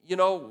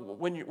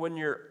 when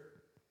you're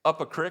up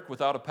a creek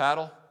without a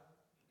paddle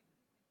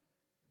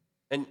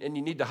and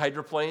you need to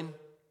hydroplane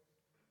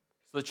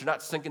so that you're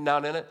not sinking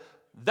down in it,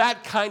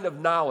 that kind of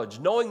knowledge,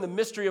 knowing the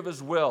mystery of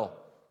his will,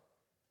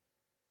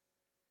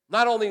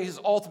 not only his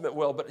ultimate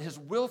will, but his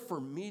will for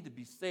me to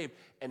be saved.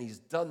 And he's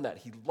done that.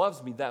 He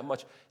loves me that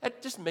much.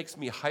 That just makes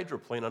me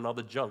hydroplane on all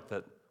the junk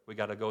that we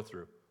got to go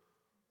through.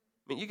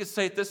 I mean, you could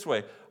say it this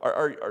way.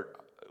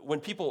 When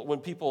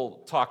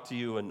people talk to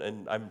you,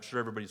 and I'm sure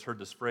everybody's heard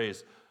this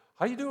phrase,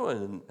 how you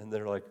doing? And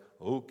they're like,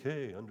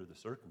 okay, under the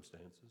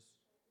circumstances.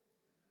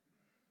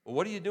 Well,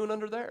 what are you doing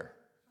under there?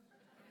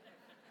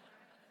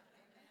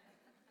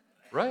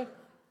 Right?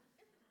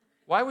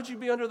 Why would you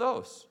be under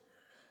those?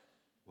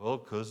 Well,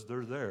 because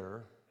they're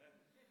there.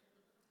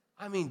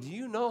 I mean, do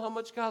you know how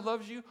much God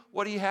loves you?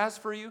 What he has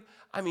for you?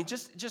 I mean,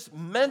 just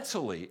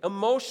mentally,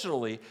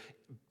 emotionally,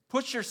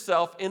 put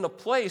yourself in a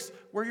place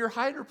where you're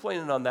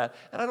hydroplaning on that.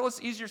 And I know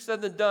it's easier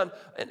said than done.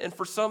 And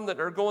for some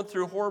that are going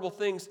through horrible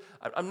things,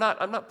 I'm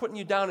not putting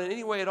you down in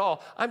any way at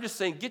all. I'm just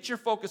saying get your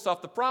focus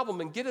off the problem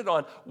and get it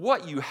on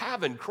what you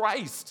have in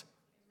Christ.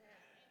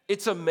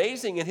 It's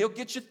amazing, and he'll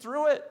get you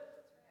through it.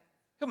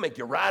 He'll make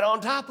you right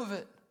on top of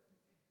it.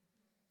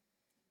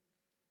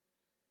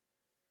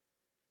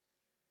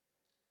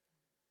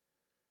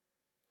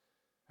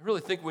 I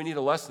really think we need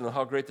a lesson on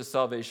how great the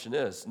salvation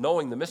is,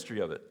 knowing the mystery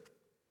of it.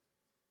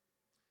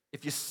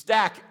 If you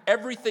stack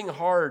everything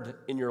hard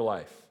in your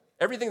life,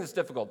 everything that's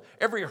difficult,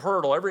 every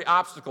hurdle, every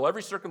obstacle,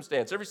 every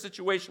circumstance, every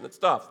situation that's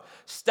tough,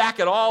 stack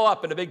it all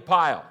up in a big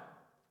pile.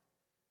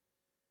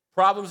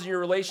 Problems in your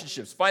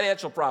relationships,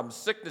 financial problems,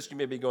 sickness you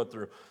may be going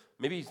through,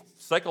 maybe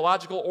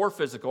psychological or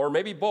physical, or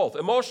maybe both.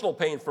 Emotional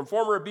pain from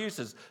former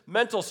abuses,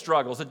 mental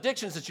struggles,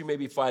 addictions that you may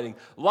be fighting,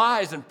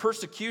 lies and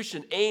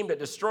persecution aimed at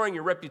destroying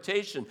your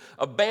reputation,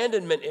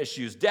 abandonment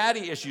issues,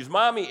 daddy issues,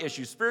 mommy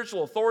issues,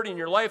 spiritual authority in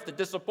your life that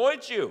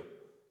disappoints you.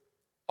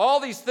 All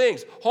these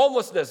things,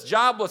 homelessness,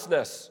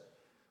 joblessness,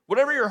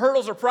 whatever your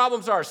hurdles or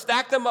problems are,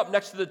 stack them up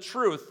next to the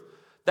truth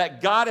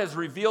that God has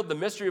revealed the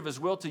mystery of his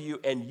will to you,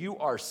 and you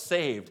are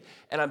saved.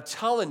 And I'm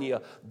telling you,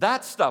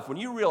 that stuff, when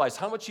you realize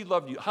how much he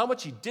loved you, how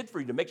much he did for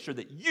you to make sure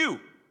that you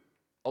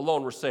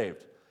alone were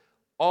saved,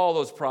 all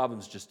those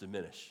problems just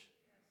diminish.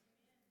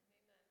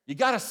 You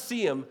got to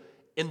see him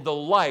in the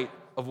light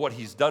of what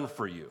he's done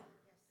for you.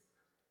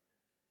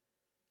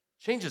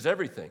 Changes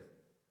everything.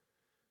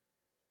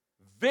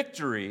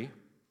 Victory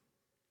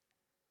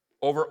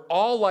over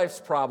all life's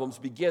problems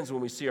begins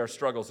when we see our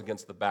struggles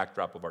against the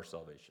backdrop of our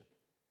salvation.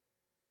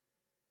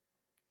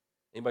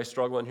 Anybody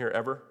struggling here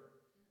ever?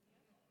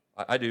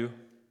 I do.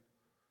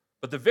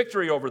 But the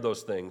victory over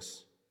those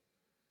things,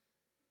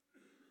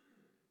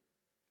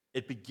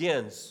 it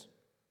begins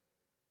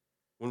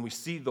when we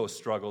see those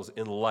struggles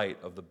in light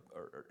of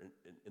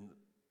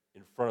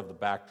in front of the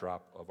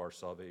backdrop of our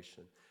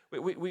salvation.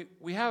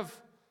 We have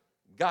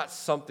got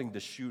something to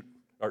shoot.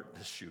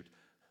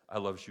 I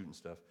love shooting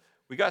stuff.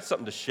 We got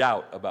something to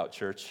shout about,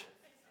 church.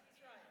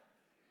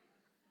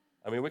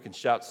 I mean, we can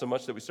shout so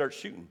much that we start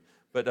shooting.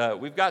 But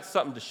we've got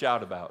something to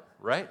shout about,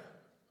 right?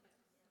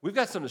 We've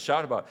got something to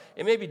shout about.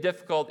 It may be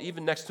difficult,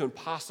 even next to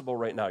impossible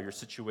right now, your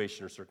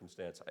situation or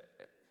circumstance.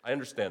 I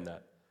understand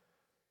that.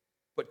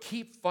 But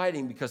keep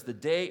fighting, because the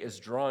day is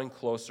drawing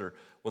closer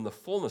when the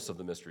fullness of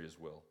the mystery is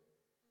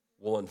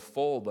will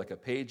unfold like a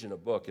page in a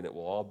book, and it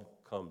will all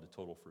come to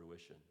total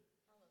fruition.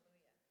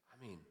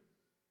 I mean,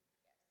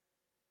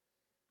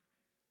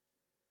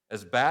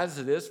 as bad as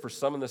it is for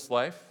some in this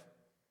life,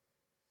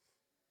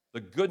 the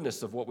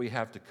goodness of what we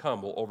have to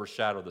come will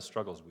overshadow the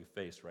struggles we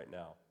face right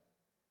now.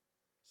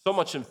 So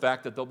much, in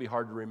fact, that they'll be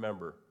hard to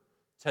remember.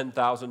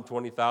 10,000,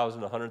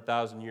 20,000,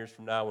 100,000 years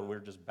from now, when we're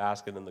just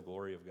basking in the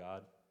glory of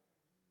God.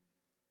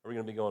 Are we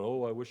going to be going,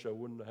 oh, I wish I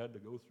wouldn't have had to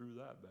go through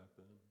that back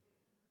then?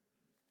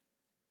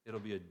 It'll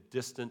be a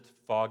distant,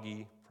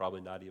 foggy,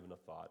 probably not even a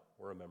thought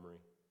or a memory.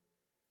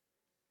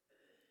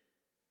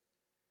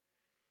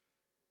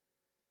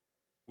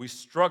 We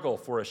struggle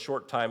for a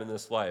short time in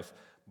this life,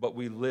 but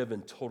we live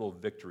in total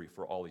victory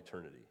for all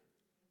eternity.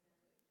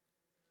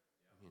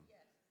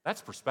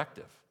 That's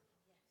perspective,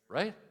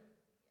 right?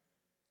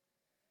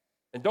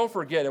 And don't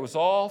forget, it was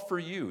all for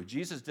you.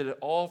 Jesus did it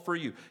all for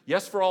you.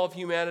 Yes, for all of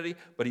humanity,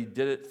 but he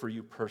did it for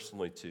you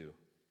personally too.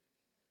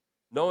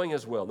 Knowing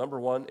his will. Number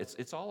one,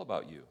 it's all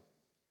about you.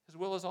 His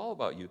will is all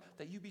about you,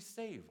 that you be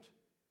saved.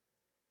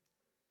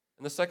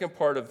 And the second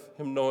part of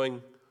him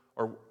knowing,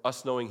 or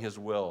us knowing his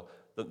will,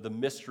 the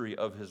mystery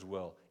of his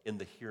will in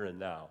the here and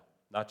now.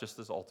 Not just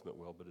his ultimate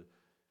will, but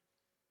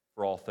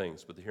for all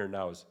things. But the here and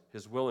now is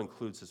his will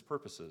includes his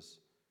purposes.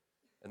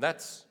 And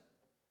that's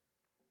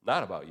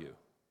not about you.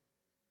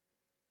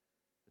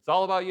 It's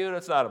all about you and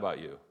it's not about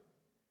you.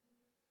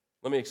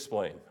 Let me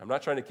explain. I'm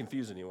not trying to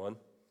confuse anyone,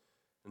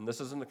 and this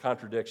isn't a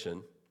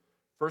contradiction.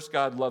 First,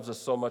 God loves us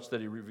so much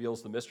that he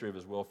reveals the mystery of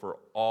his will for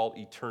all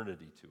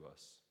eternity to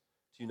us,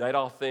 to unite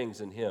all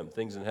things in him,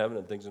 things in heaven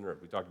and things in earth.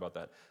 We talked about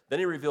that. Then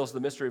he reveals the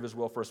mystery of his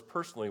will for us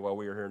personally while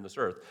we are here on this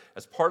earth.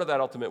 As part of that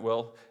ultimate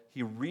will,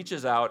 he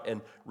reaches out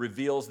and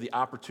reveals the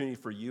opportunity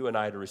for you and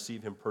I to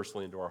receive him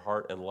personally into our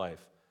heart and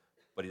life.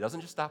 But he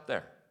doesn't just stop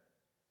there.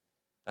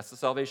 That's the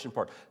salvation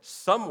part.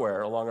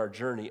 Somewhere along our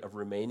journey of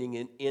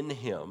remaining in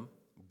him,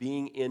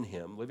 being in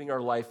him, living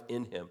our life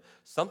in him,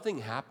 something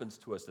happens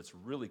to us that's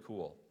really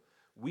cool.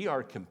 We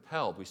are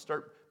compelled. We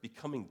start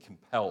becoming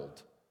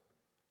compelled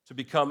to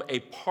become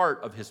a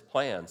part of his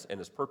plans and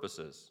his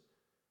purposes.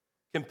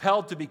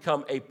 Compelled to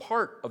become a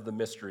part of the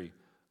mystery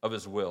of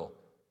his will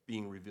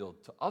being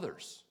revealed to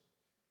others.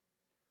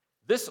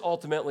 This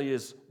ultimately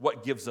is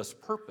what gives us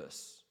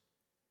purpose.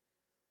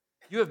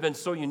 You have been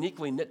so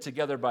uniquely knit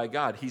together by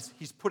God.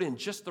 He's put in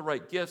just the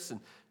right gifts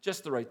and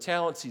just the right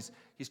talents.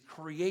 He's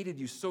created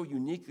you so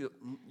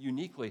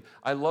uniquely.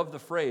 I love the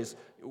phrase,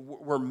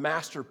 we're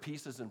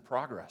masterpieces in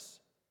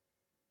progress.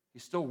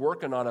 He's still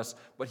working on us,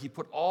 but he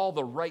put all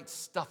the right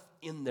stuff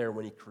in there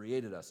when he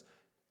created us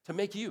to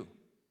make you.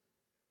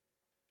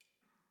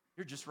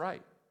 You're just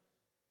right.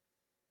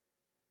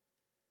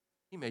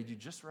 He made you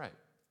just right.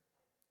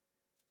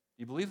 Do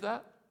you believe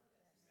that?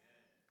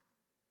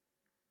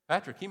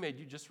 Patrick, he made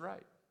you just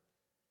right.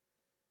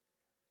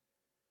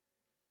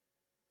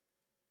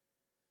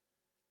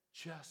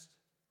 Just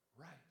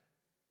right.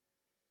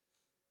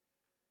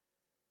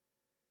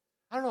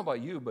 I don't know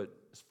about you, but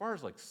as far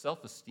as like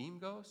self-esteem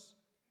goes,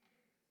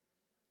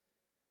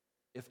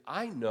 if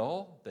I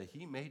know that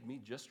he made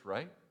me just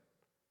right,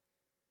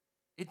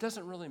 it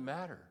doesn't really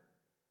matter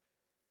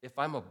if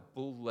I'm a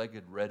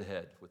bull-legged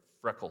redhead with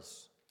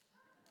freckles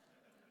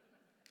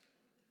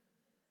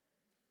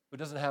who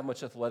doesn't have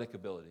much athletic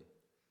ability.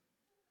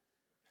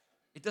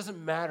 It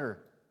doesn't matter.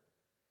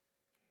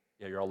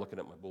 Yeah, you're all looking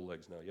at my bull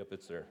legs now. Yep,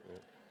 it's there.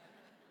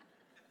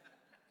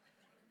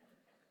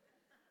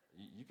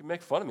 Yeah. You can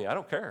make fun of me. I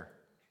don't care.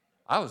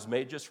 I was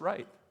made just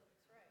right.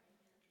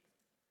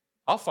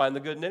 I'll find the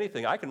good in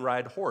anything. I can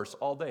ride horse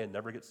all day and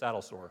never get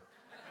saddle sore.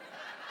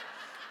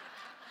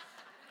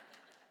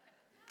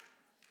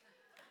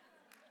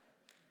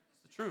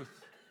 It's the truth.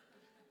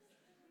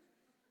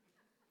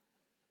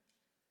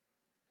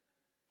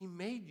 He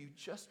made you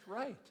just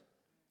right.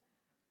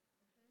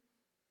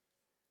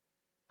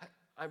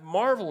 I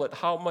marvel at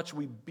how much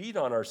we beat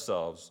on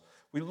ourselves.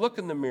 We look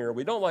in the mirror,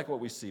 we don't like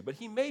what we see, but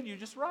he made you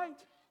just right.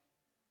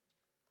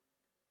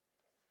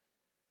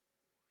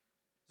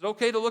 Is it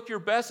okay to look your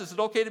best? Is it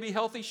okay to be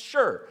healthy?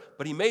 Sure,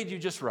 but he made you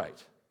just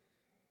right.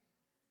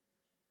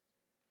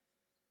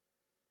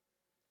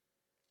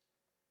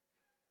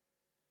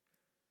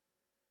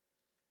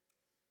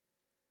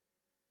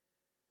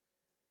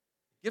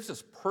 It gives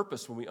us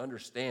purpose when we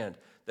understand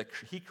that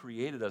he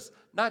created us,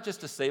 not just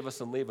to save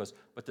us and leave us,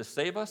 but to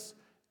save us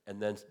and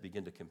then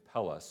begin to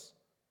compel us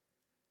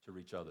to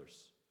reach others.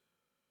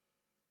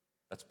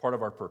 That's part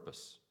of our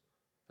purpose.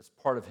 That's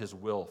part of his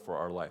will for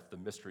our life, the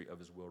mystery of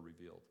his will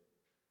revealed.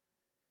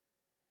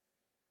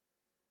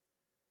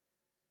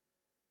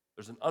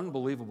 There's an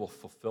unbelievable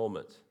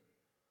fulfillment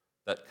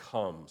that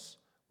comes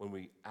when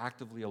we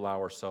actively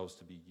allow ourselves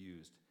to be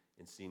used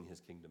in seeing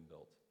his kingdom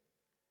built.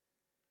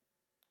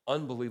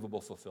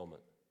 Unbelievable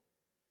fulfillment.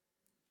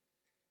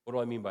 What do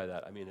I mean by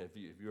that? I mean, have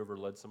you ever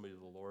led somebody to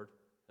the Lord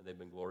and they've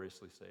been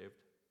gloriously saved?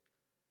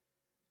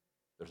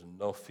 There's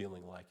no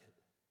feeling like it.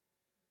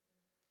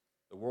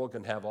 The world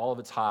can have all of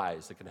its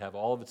highs. It can have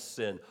all of its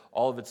sin,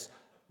 all of its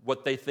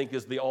what they think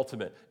is the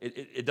ultimate.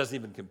 It doesn't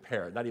even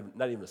compare, not even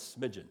a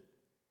smidgen,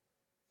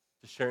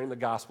 to sharing the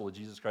gospel of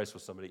Jesus Christ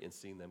with somebody and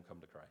seeing them come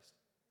to Christ.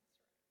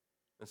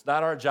 It's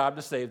not our job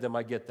to save them,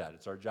 I get that.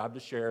 It's our job to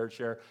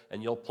share,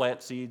 and you'll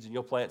plant seeds, and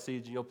you'll plant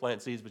seeds, and you'll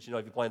plant seeds, but you know,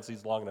 if you plant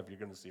seeds long enough, you're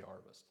going to see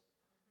harvest.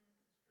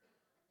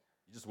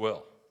 You just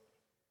will.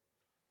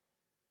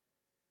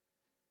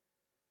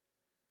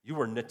 You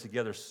were knit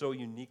together so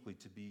uniquely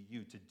to be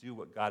you, to do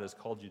what God has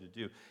called you to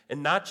do.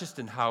 And not just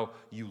in how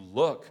you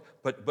look,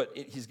 but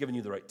he's given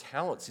you the right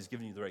talents. He's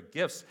given you the right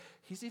gifts.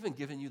 He's even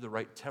given you the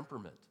right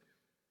temperament,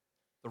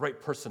 the right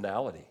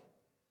personality.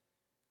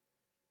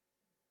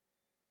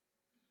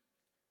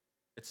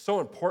 It's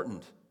so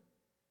important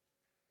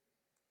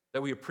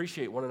that we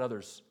appreciate one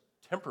another's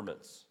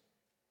temperaments.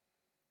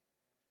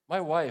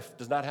 My wife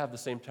does not have the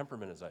same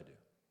temperament as I do.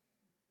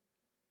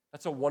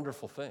 That's a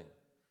wonderful thing.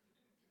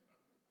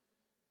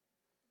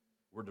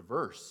 We're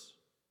diverse,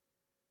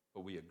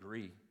 but we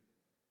agree,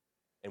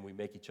 and we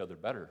make each other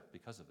better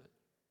because of it.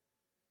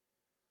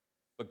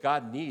 But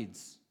God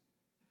needs,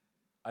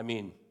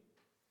 kind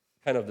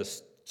of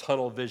this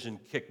tunnel vision,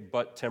 kick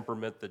butt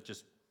temperament that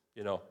just,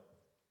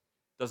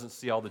 doesn't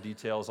see all the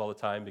details all the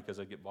time because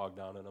I get bogged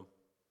down in them.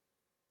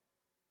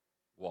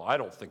 Well, I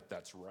don't think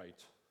that's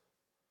right.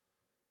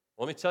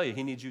 Well, let me tell you,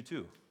 he needs you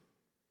too.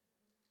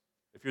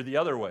 If you're the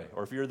other way,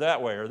 or if you're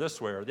that way, or this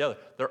way, or the other,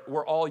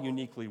 we're all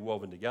uniquely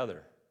woven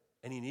together.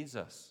 And he needs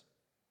us.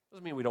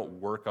 Doesn't mean we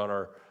don't work on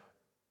our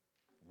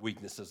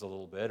weaknesses a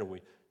little bit, and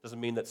doesn't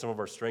mean that some of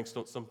our strengths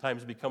don't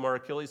sometimes become our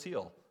Achilles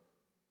heel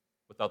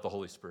without the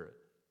Holy Spirit.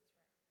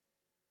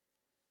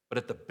 But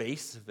at the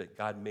base of it,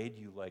 God made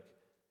you like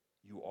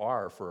you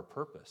are for a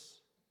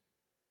purpose.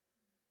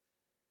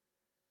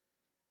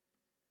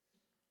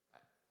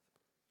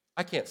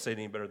 I can't say it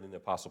any better than the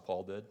Apostle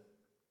Paul did.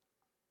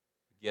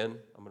 Again,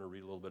 I'm going to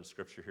read a little bit of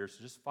scripture here,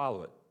 so just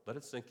follow it. Let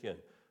it sink in.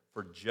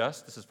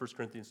 This is 1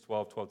 Corinthians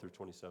 12 through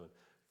 27.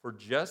 For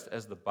just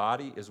as the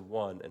body is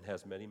one and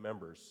has many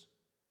members,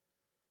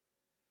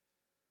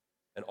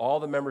 and all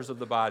the members of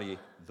the body,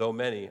 though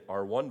many,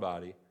 are one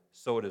body,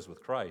 so it is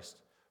with Christ.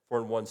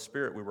 For in one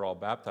Spirit we were all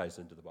baptized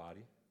into the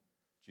body,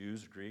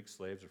 Jews, Greeks,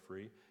 slaves, or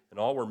free, and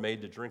all were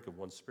made to drink of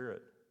one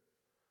Spirit.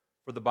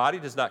 For the body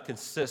does not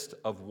consist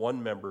of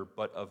one member,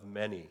 but of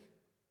many.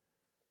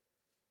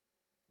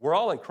 We're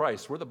all in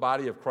Christ. We're the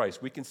body of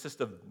Christ. We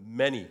consist of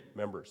many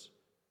members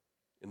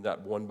in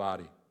that one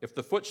body. If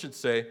the foot should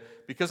say,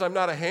 because I'm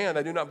not a hand,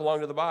 I do not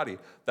belong to the body,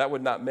 that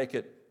would not make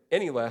it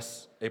any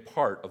less a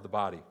part of the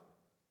body.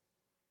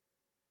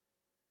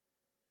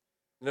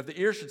 And if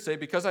the ear should say,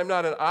 because I'm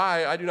not an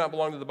eye, I do not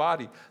belong to the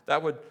body,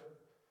 that would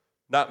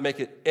not make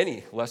it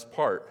any less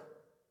part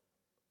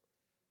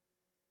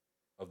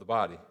of the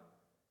body.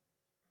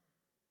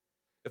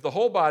 If the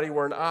whole body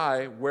were an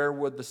eye, where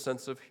would the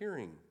sense of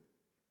hearing?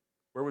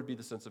 Where would be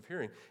the sense of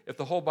hearing? If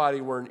the whole body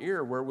were an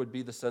ear, where would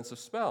be the sense of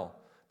smell?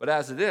 But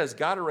as it is,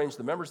 God arranged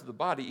the members of the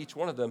body, each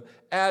one of them,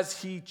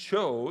 as he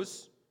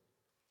chose.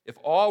 If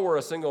all were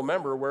a single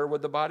member, where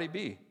would the body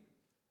be?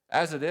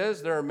 As it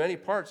is, there are many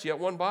parts, yet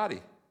one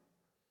body.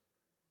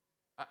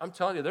 I'm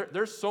telling you,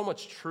 there's so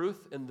much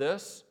truth in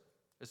this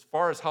as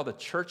far as how the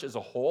church as a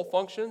whole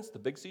functions, the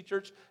big C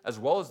church, as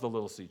well as the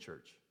little C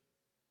church.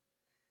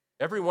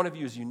 Every one of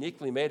you is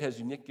uniquely made, has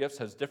unique gifts,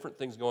 has different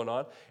things going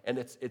on, and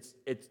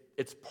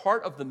it's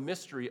part of the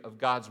mystery of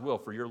God's will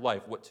for your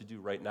life, what to do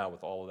right now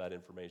with all of that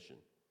information.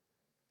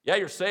 Yeah,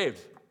 you're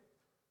saved,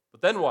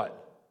 but then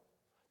what?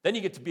 Then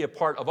you get to be a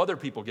part of other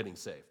people getting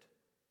saved.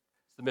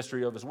 It's the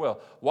mystery of his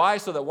will. Why?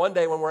 So that one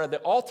day when we're at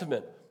the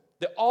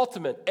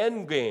ultimate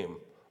end game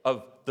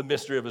of the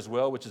mystery of his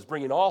will, which is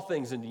bringing all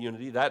things into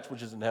unity, that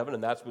which is in heaven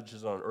and that which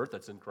is on earth,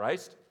 that's in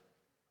Christ,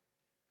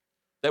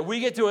 that we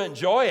get to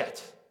enjoy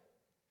it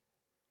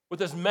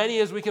with as many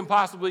as we can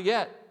possibly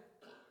get.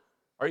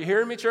 Are you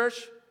hearing me, church?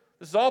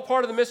 This is all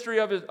part of the mystery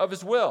of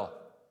his will.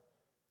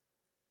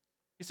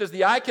 He says,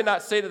 the eye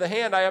cannot say to the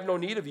hand, I have no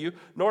need of you,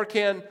 nor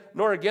again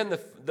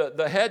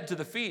the head to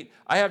the feet,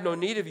 I have no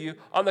need of you.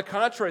 On the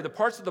contrary, the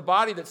parts of the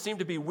body that seem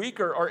to be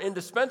weaker are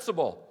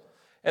indispensable.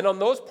 And on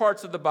those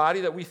parts of the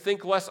body that we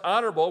think less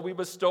honorable, we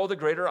bestow the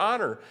greater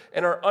honor.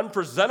 And our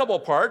unpresentable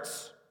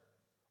parts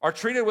are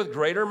treated with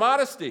greater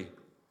modesty,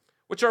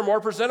 which our more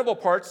presentable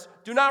parts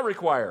do not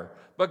require.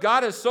 But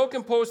God has so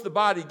composed the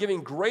body,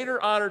 giving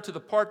greater honor to the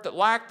part that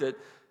lacked it,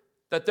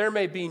 that there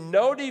may be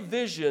no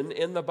division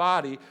in the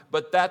body,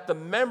 but that the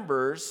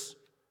members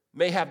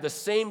may have the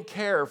same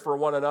care for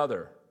one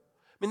another.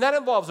 I mean, that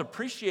involves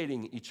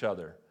appreciating each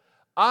other.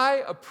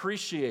 I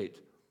appreciate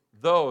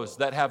those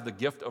that have the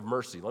gift of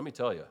mercy. Let me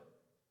tell you.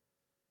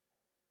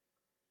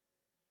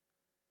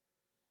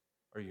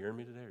 Are you hearing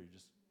me today? Are you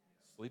just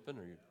sleeping?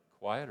 Are you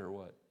quiet or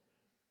what?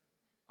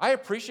 I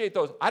appreciate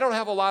those. I don't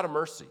have a lot of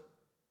mercy.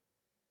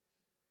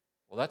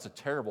 Well, that's a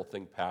terrible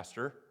thing,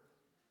 Pastor.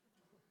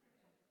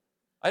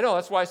 I know,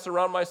 that's why I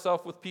surround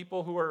myself with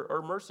people who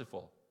are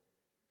merciful.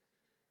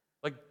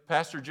 Like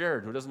Pastor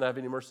Jared, who doesn't have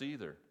any mercy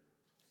either.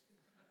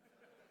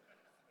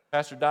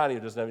 Pastor Donnie, who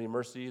doesn't have any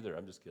mercy either.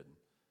 I'm just kidding.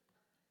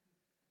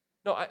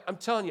 No, I'm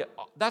telling you,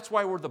 that's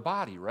why we're the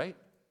body, right?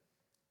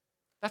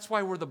 That's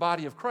why we're the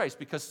body of Christ,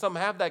 because some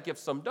have that gift,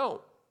 some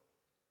don't.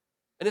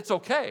 And it's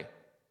okay.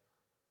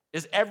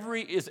 Is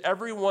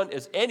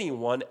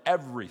anyone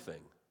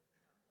everything?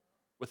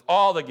 With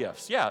all the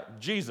gifts. Yeah,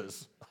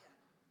 Jesus.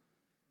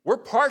 We're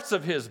parts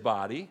of his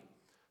body,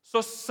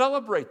 so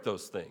celebrate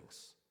those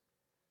things.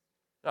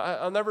 Now,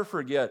 I'll never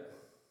forget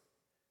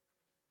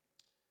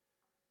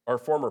our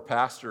former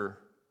pastor,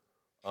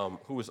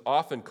 who was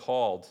often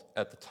called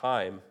at the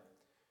time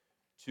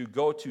to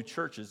go to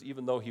churches,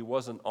 even though he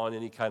wasn't on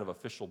any kind of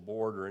official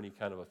board or any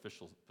kind of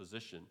official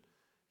position,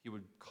 he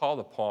would call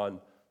upon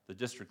the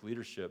district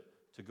leadership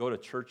to go to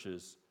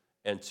churches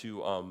and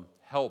to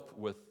help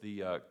with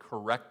the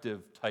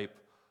corrective type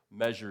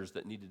measures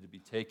that needed to be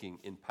taken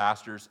in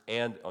pastors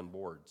and on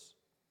boards.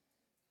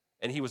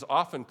 And he was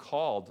often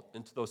called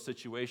into those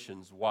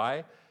situations.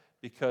 Why?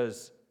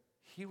 Because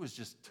he was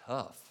just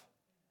tough.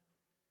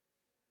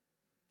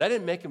 That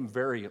didn't make him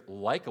very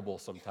likable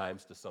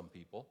sometimes to some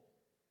people,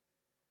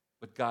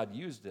 but God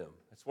used him.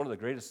 It's one of the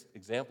greatest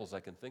examples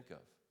I can think of.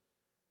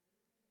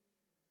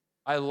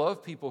 I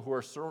love people who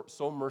are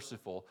so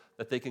merciful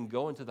that they can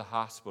go into the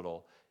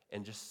hospital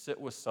and just sit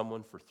with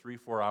someone for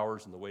 3-4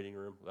 hours in the waiting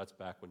room. Well, that's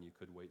back when you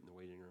could wait in the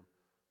waiting room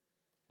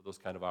for those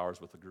kind of hours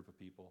with a group of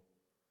people.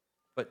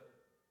 But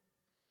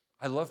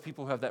I love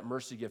people who have that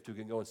mercy gift, who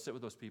can go and sit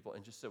with those people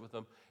and just sit with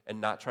them and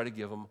not try to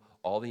give them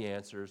all the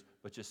answers,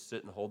 but just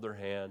sit and hold their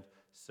hand,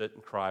 sit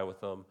and cry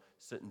with them,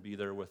 sit and be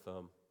there with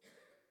them.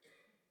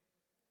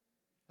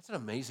 That's an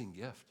amazing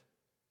gift.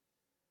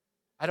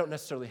 I don't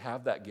necessarily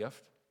have that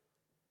gift.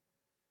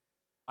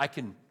 I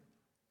can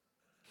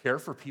care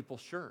for people,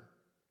 sure.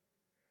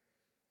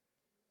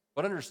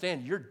 But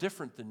understand, you're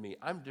different than me.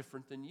 I'm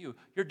different than you.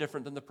 You're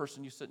different than the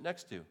person you sit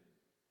next to.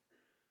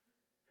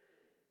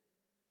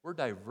 We're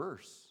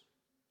diverse,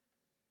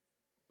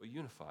 but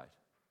unified.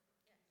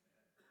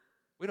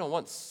 We don't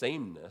want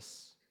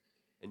sameness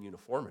and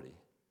uniformity.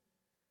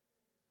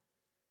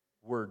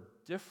 We're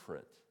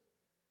different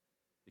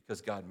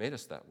because God made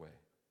us that way.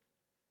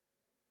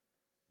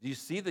 Do you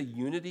see the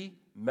unity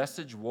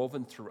message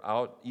woven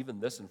throughout even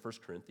this in 1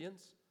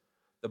 Corinthians?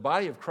 The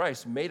body of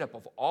Christ, made up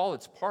of all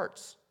its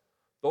parts,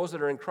 those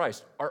that are in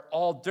Christ, are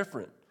all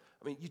different.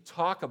 I mean, you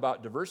talk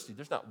about diversity.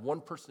 There's not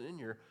one person in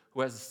here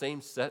who has the same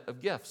set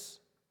of gifts.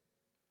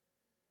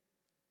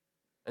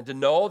 And to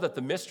know that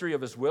the mystery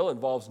of his will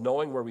involves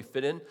knowing where we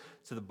fit in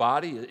to the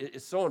body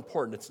is so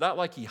important. It's not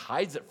like he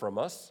hides it from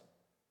us.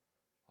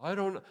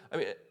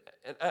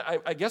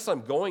 I guess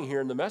I'm going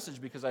here in the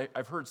message because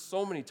I've heard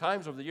so many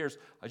times over the years,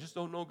 I just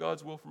don't know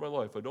God's will for my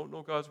life. I don't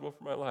know God's will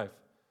for my life.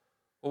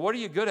 Well, what are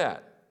you good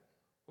at?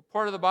 What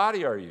part of the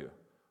body are you?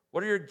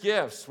 What are your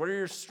gifts? What are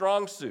your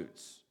strong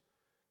suits?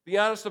 Be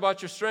honest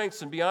about your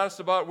strengths and be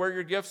honest about where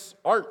your gifts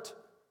aren't.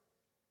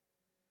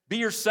 Be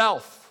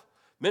yourself.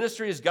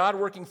 Ministry is God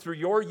working through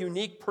your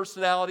unique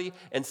personality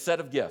and set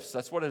of gifts.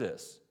 That's what it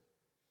is.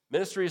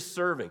 Ministry is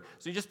serving.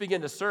 So you just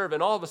begin to serve,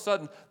 and all of a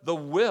sudden,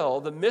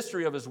 the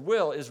mystery of his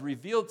will is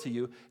revealed to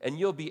you, and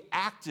you'll be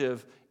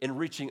active in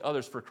reaching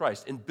others for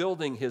Christ, in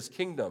building his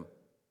kingdom.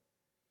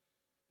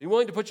 Be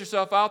willing to put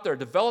yourself out there.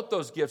 Develop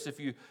those gifts if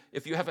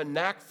you have a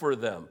knack for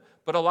them.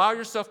 But allow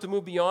yourself to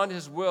move beyond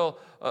his will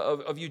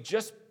of you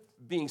just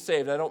being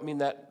saved. I don't mean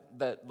that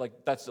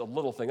like that's a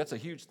little thing. That's a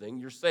huge thing.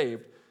 You're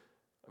saved.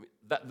 I mean,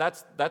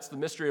 that's the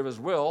mystery of his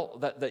will,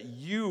 that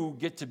you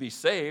get to be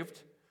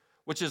saved,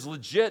 which is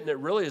legit, and it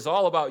really is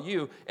all about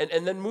you,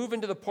 and then move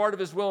into the part of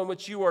his will in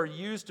which you are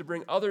used to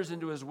bring others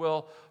into his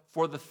will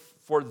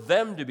for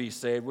them to be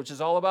saved, which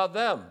is all about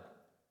them.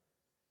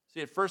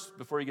 See, at first,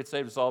 before you get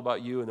saved, it's all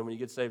about you, and then when you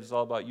get saved, it's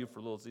all about you for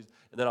a little season,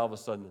 and then all of a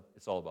sudden,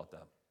 it's all about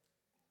them.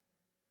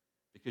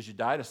 Because you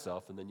die to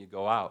self, and then you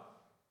go out.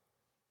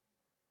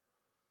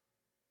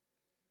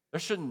 There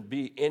shouldn't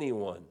be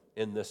anyone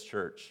in this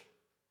church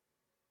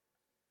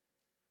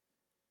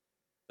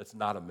that's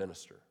not a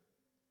minister,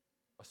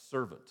 a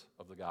servant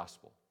of the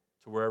gospel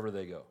to wherever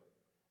they go,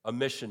 a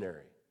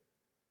missionary.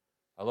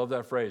 I love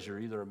that phrase, you're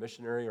either a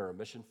missionary or a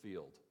mission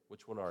field.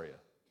 Which one are you?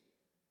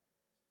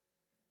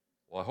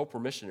 Well, I hope we're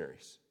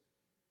missionaries.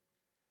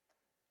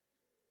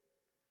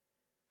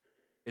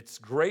 It's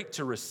great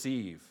to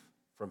receive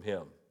from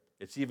him.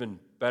 It's even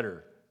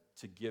better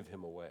to give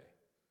him away.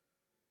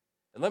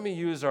 And let me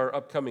use our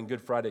upcoming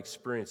Good Friday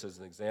experience as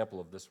an example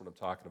of this, what I'm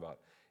talking about.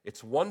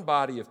 It's one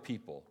body of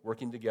people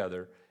working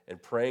together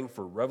and praying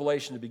for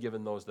revelation to be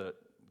given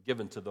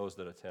to those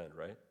that attend,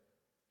 right?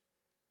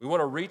 We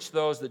want to reach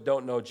those that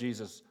don't know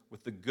Jesus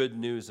with the good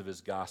news of his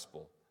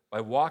gospel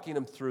by walking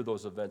them through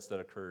those events that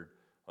occurred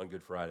on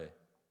Good Friday.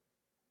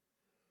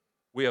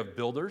 We have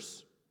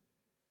builders,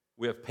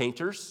 we have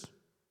painters,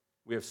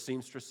 we have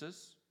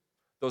seamstresses,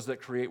 those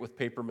that create with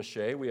paper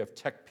mache. We have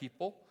tech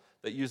people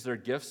that use their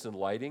gifts in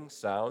lighting,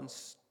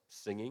 sounds,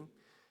 singing,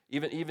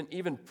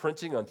 even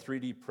printing on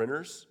 3D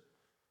printers,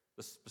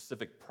 the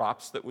specific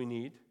props that we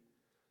need.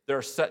 There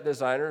are set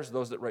designers,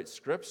 those that write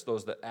scripts,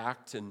 those that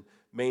act in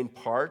main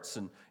parts,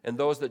 and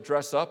those that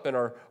dress up and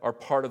are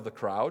part of the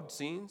crowd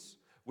scenes.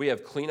 We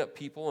have cleanup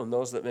people and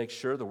those that make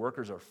sure the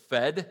workers are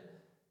fed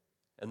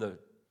and the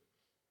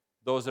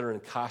Those that are in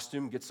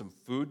costume get some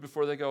food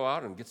before they go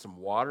out and get some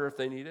water if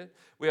they need it.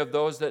 We have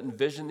those that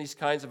envision these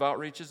kinds of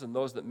outreaches and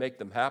those that make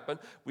them happen.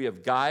 We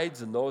have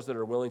guides and those that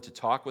are willing to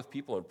talk with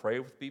people and pray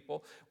with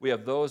people. We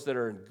have those that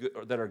are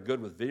good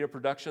with video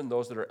production,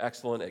 those that are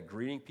excellent at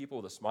greeting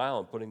people with a smile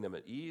and putting them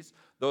at ease,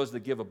 those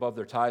that give above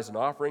their tithes and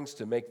offerings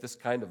to make this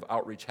kind of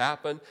outreach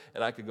happen.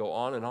 And I could go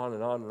on and on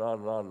and on and on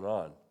and on and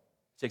on.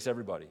 It takes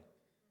everybody.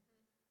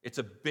 It's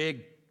a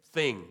big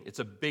thing. It's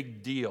a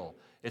big deal.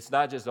 It's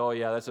not just, oh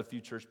yeah, that's a few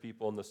church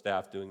people and the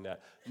staff doing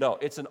that. No,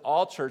 it's an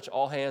all church,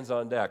 all hands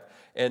on deck.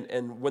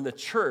 And when the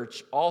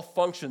church all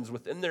functions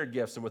within their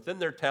gifts and within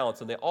their talents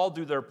and they all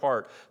do their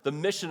part, the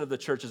mission of the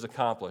church is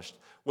accomplished.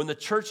 When the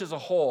church as a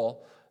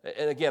whole,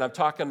 and again, I'll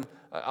talk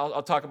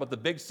about the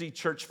Big C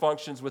church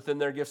functions within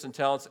their gifts and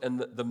talents and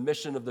the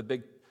mission of the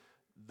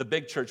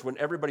big church. When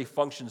everybody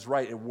functions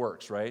right, it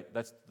works, right?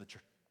 That's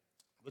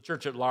the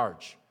church at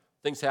large.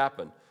 Things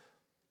happen.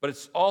 But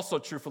it's also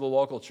true for the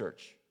local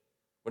church.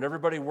 When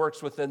everybody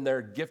works within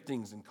their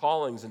giftings and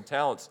callings and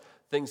talents,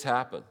 things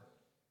happen.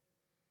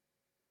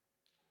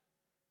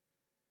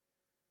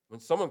 When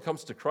someone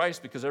comes to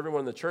Christ because everyone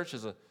in the church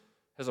has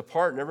a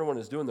part and everyone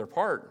is doing their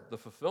part, the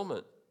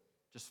fulfillment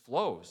just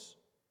flows.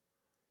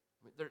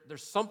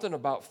 There's something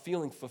about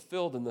feeling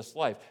fulfilled in this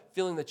life,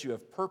 feeling that you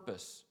have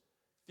purpose,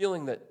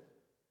 feeling that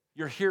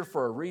you're here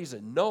for a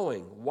reason,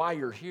 knowing why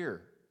you're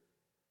here.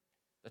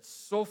 That's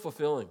so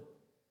fulfilling.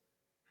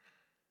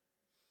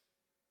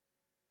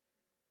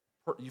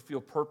 You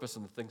feel purpose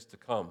in the things to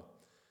come.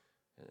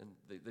 And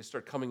they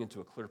start coming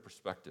into a clear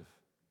perspective.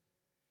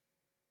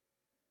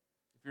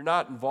 If you're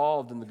not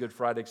involved in the Good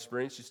Friday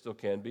experience, you still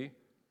can be.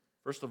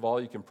 First of all,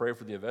 you can pray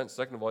for the event.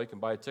 Second of all, you can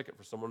buy a ticket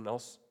for someone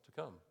else to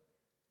come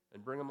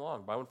and bring them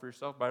along. Buy one for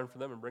yourself, buy one for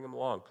them, and bring them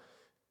along.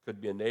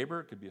 Could be a neighbor,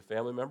 it could be a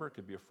family member, it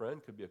could be a friend,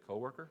 it could be a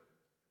coworker.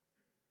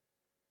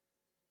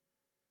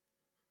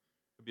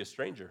 It could be a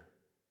stranger.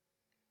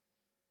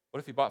 What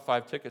if you bought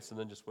 5 tickets and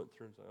then just went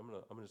through and said, I'm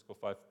gonna just go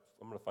 5.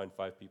 I'm going to find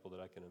 5 people that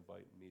I can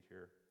invite and meet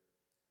here.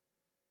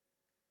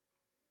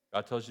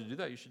 God tells you to do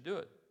that, you should do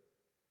it.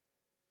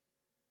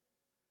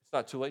 It's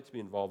not too late to be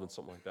involved in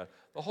something like that.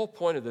 The whole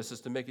point of this is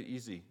to make it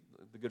easy.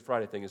 The Good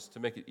Friday thing is to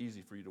make it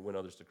easy for you to win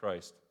others to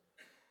Christ.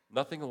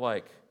 Nothing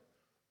like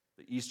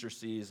the Easter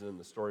season and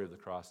the story of the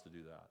cross to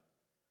do that.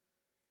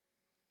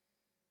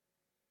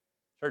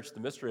 Church, the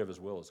mystery of his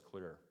will is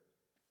clear.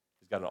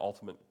 He's got an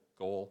ultimate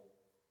goal,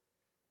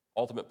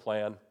 ultimate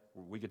plan.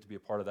 We get to be a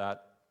part of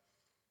that.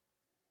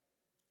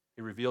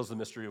 He reveals the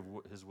mystery of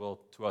his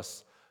will to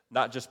us,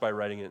 not just by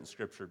writing it in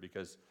Scripture,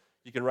 because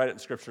you can write it in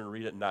Scripture and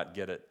read it and not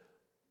get it.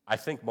 I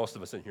think most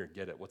of us in here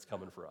get it, what's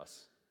coming for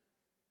us.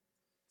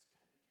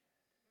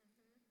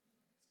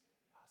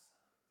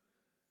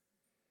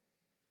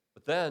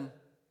 But then,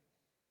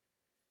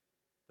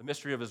 the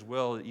mystery of his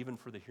will, even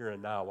for the here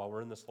and now, while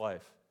we're in this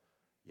life,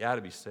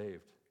 to be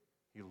saved.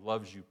 He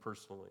loves you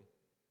personally.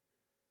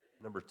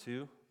 Number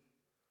 2,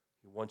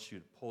 he wants you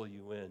to pull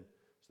you in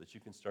so that you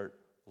can start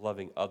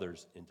loving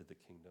others into the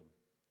kingdom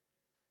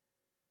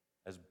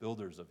as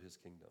builders of his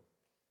kingdom.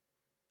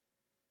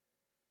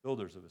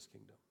 Builders of his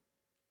kingdom.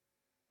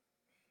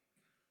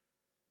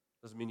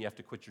 Doesn't mean you have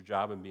to quit your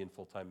job and be in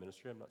full-time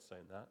ministry. I'm not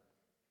saying that.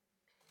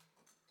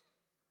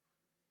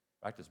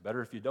 In fact, it's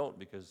better if you don't,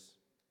 because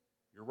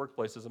your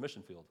workplace is a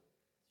mission field.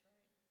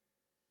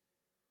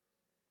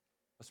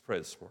 Let's pray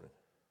this morning.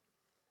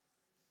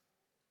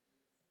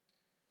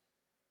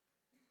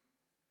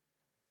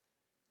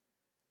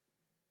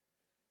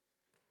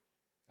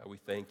 God, we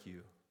thank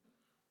you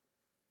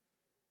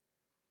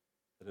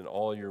that in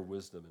all your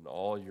wisdom and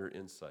all your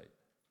insight,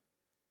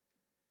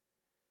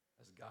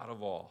 as God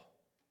of all,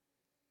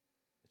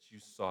 that you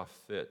saw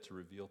fit to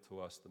reveal to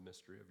us the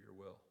mystery of your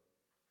will.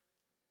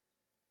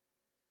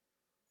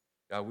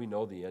 God, we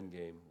know the end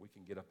game. We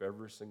can get up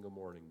every single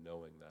morning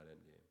knowing that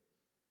end game.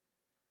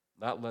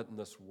 Not letting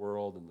this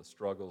world and the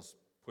struggles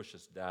push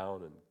us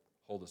down and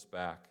hold us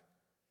back.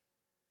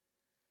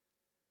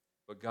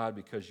 But God,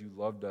 because you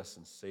loved us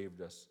and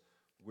saved us,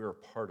 we're a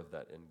part of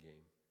that end game.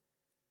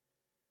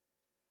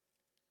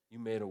 You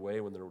made a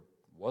way when there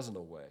wasn't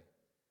a way.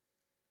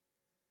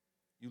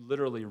 You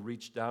literally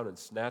reached down and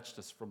snatched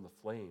us from the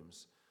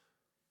flames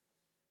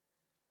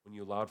when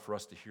you allowed for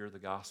us to hear the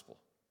gospel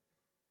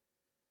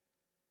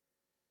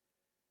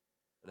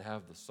and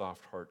have the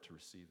soft heart to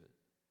receive it.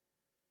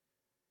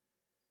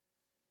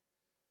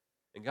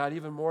 And God,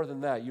 even more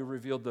than that, you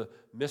revealed the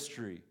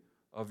mystery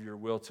of your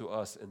will to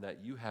us in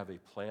that you have a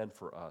plan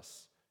for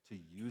us to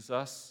use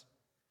us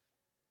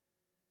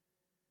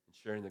in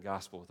sharing the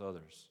gospel with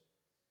others.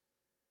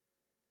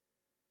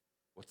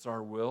 What's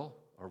our will,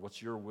 or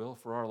what's your will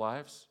for our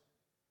lives?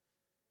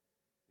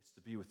 It's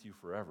to be with you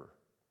forever,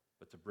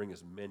 but to bring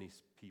as many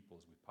people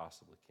as we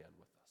possibly can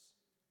with us.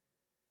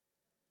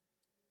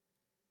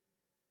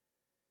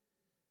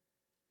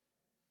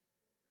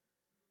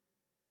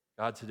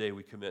 God, today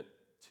we commit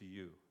to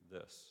you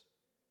this.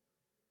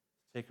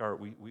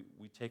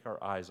 We take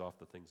our eyes off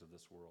the things of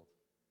this world.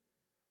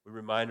 We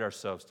remind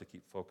ourselves to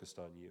keep focused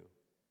on you.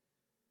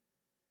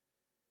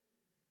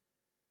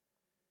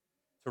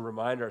 to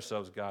remind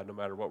ourselves, God, no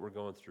matter what we're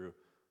going through,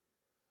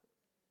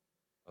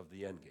 of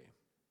the end game.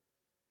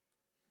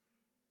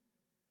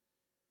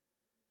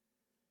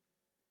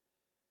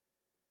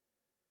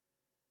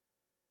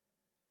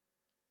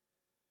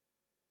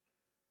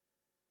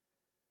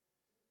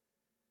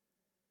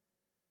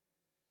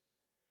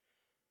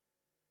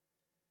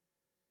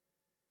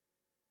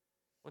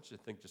 I want you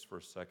to think just for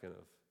a second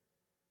of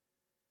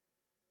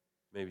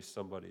maybe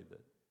somebody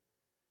that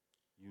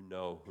you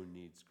know who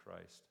needs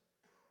Christ.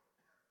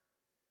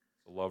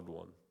 A loved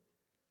one.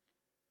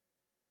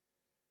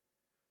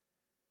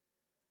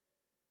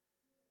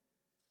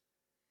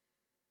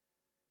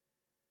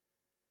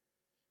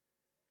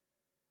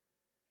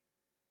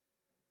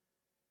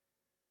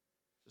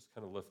 Just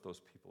kind of lift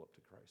those people up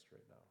to Christ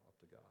right now, up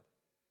to God,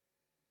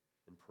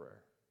 in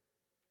prayer.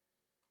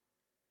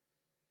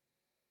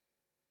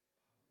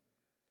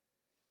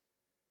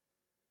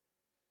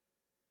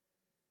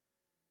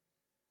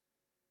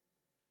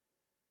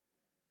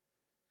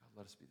 God,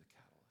 let us be the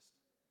catalyst.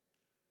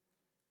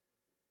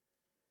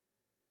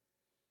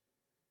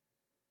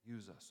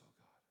 Use us, oh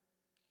God.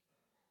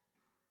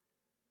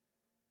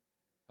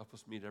 Help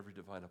us meet every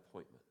divine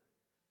appointment.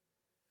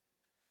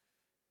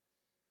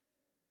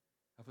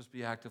 Help us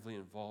be actively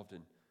involved in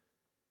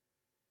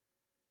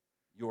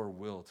your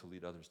will to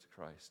lead others to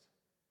Christ.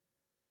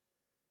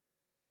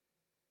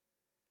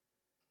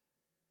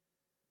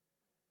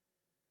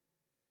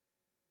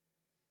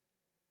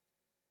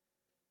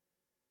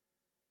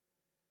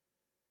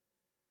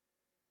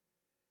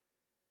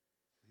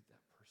 Lead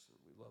that person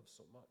we love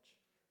so much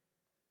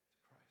to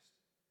Christ.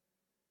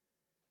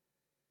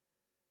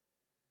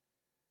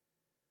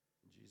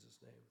 In Jesus'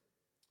 name,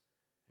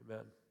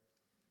 amen.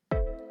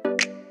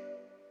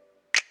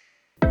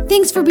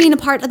 Thanks for being a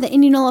part of the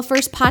Indianola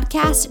First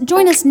podcast.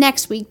 Join us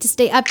next week to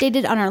stay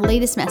updated on our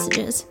latest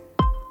messages.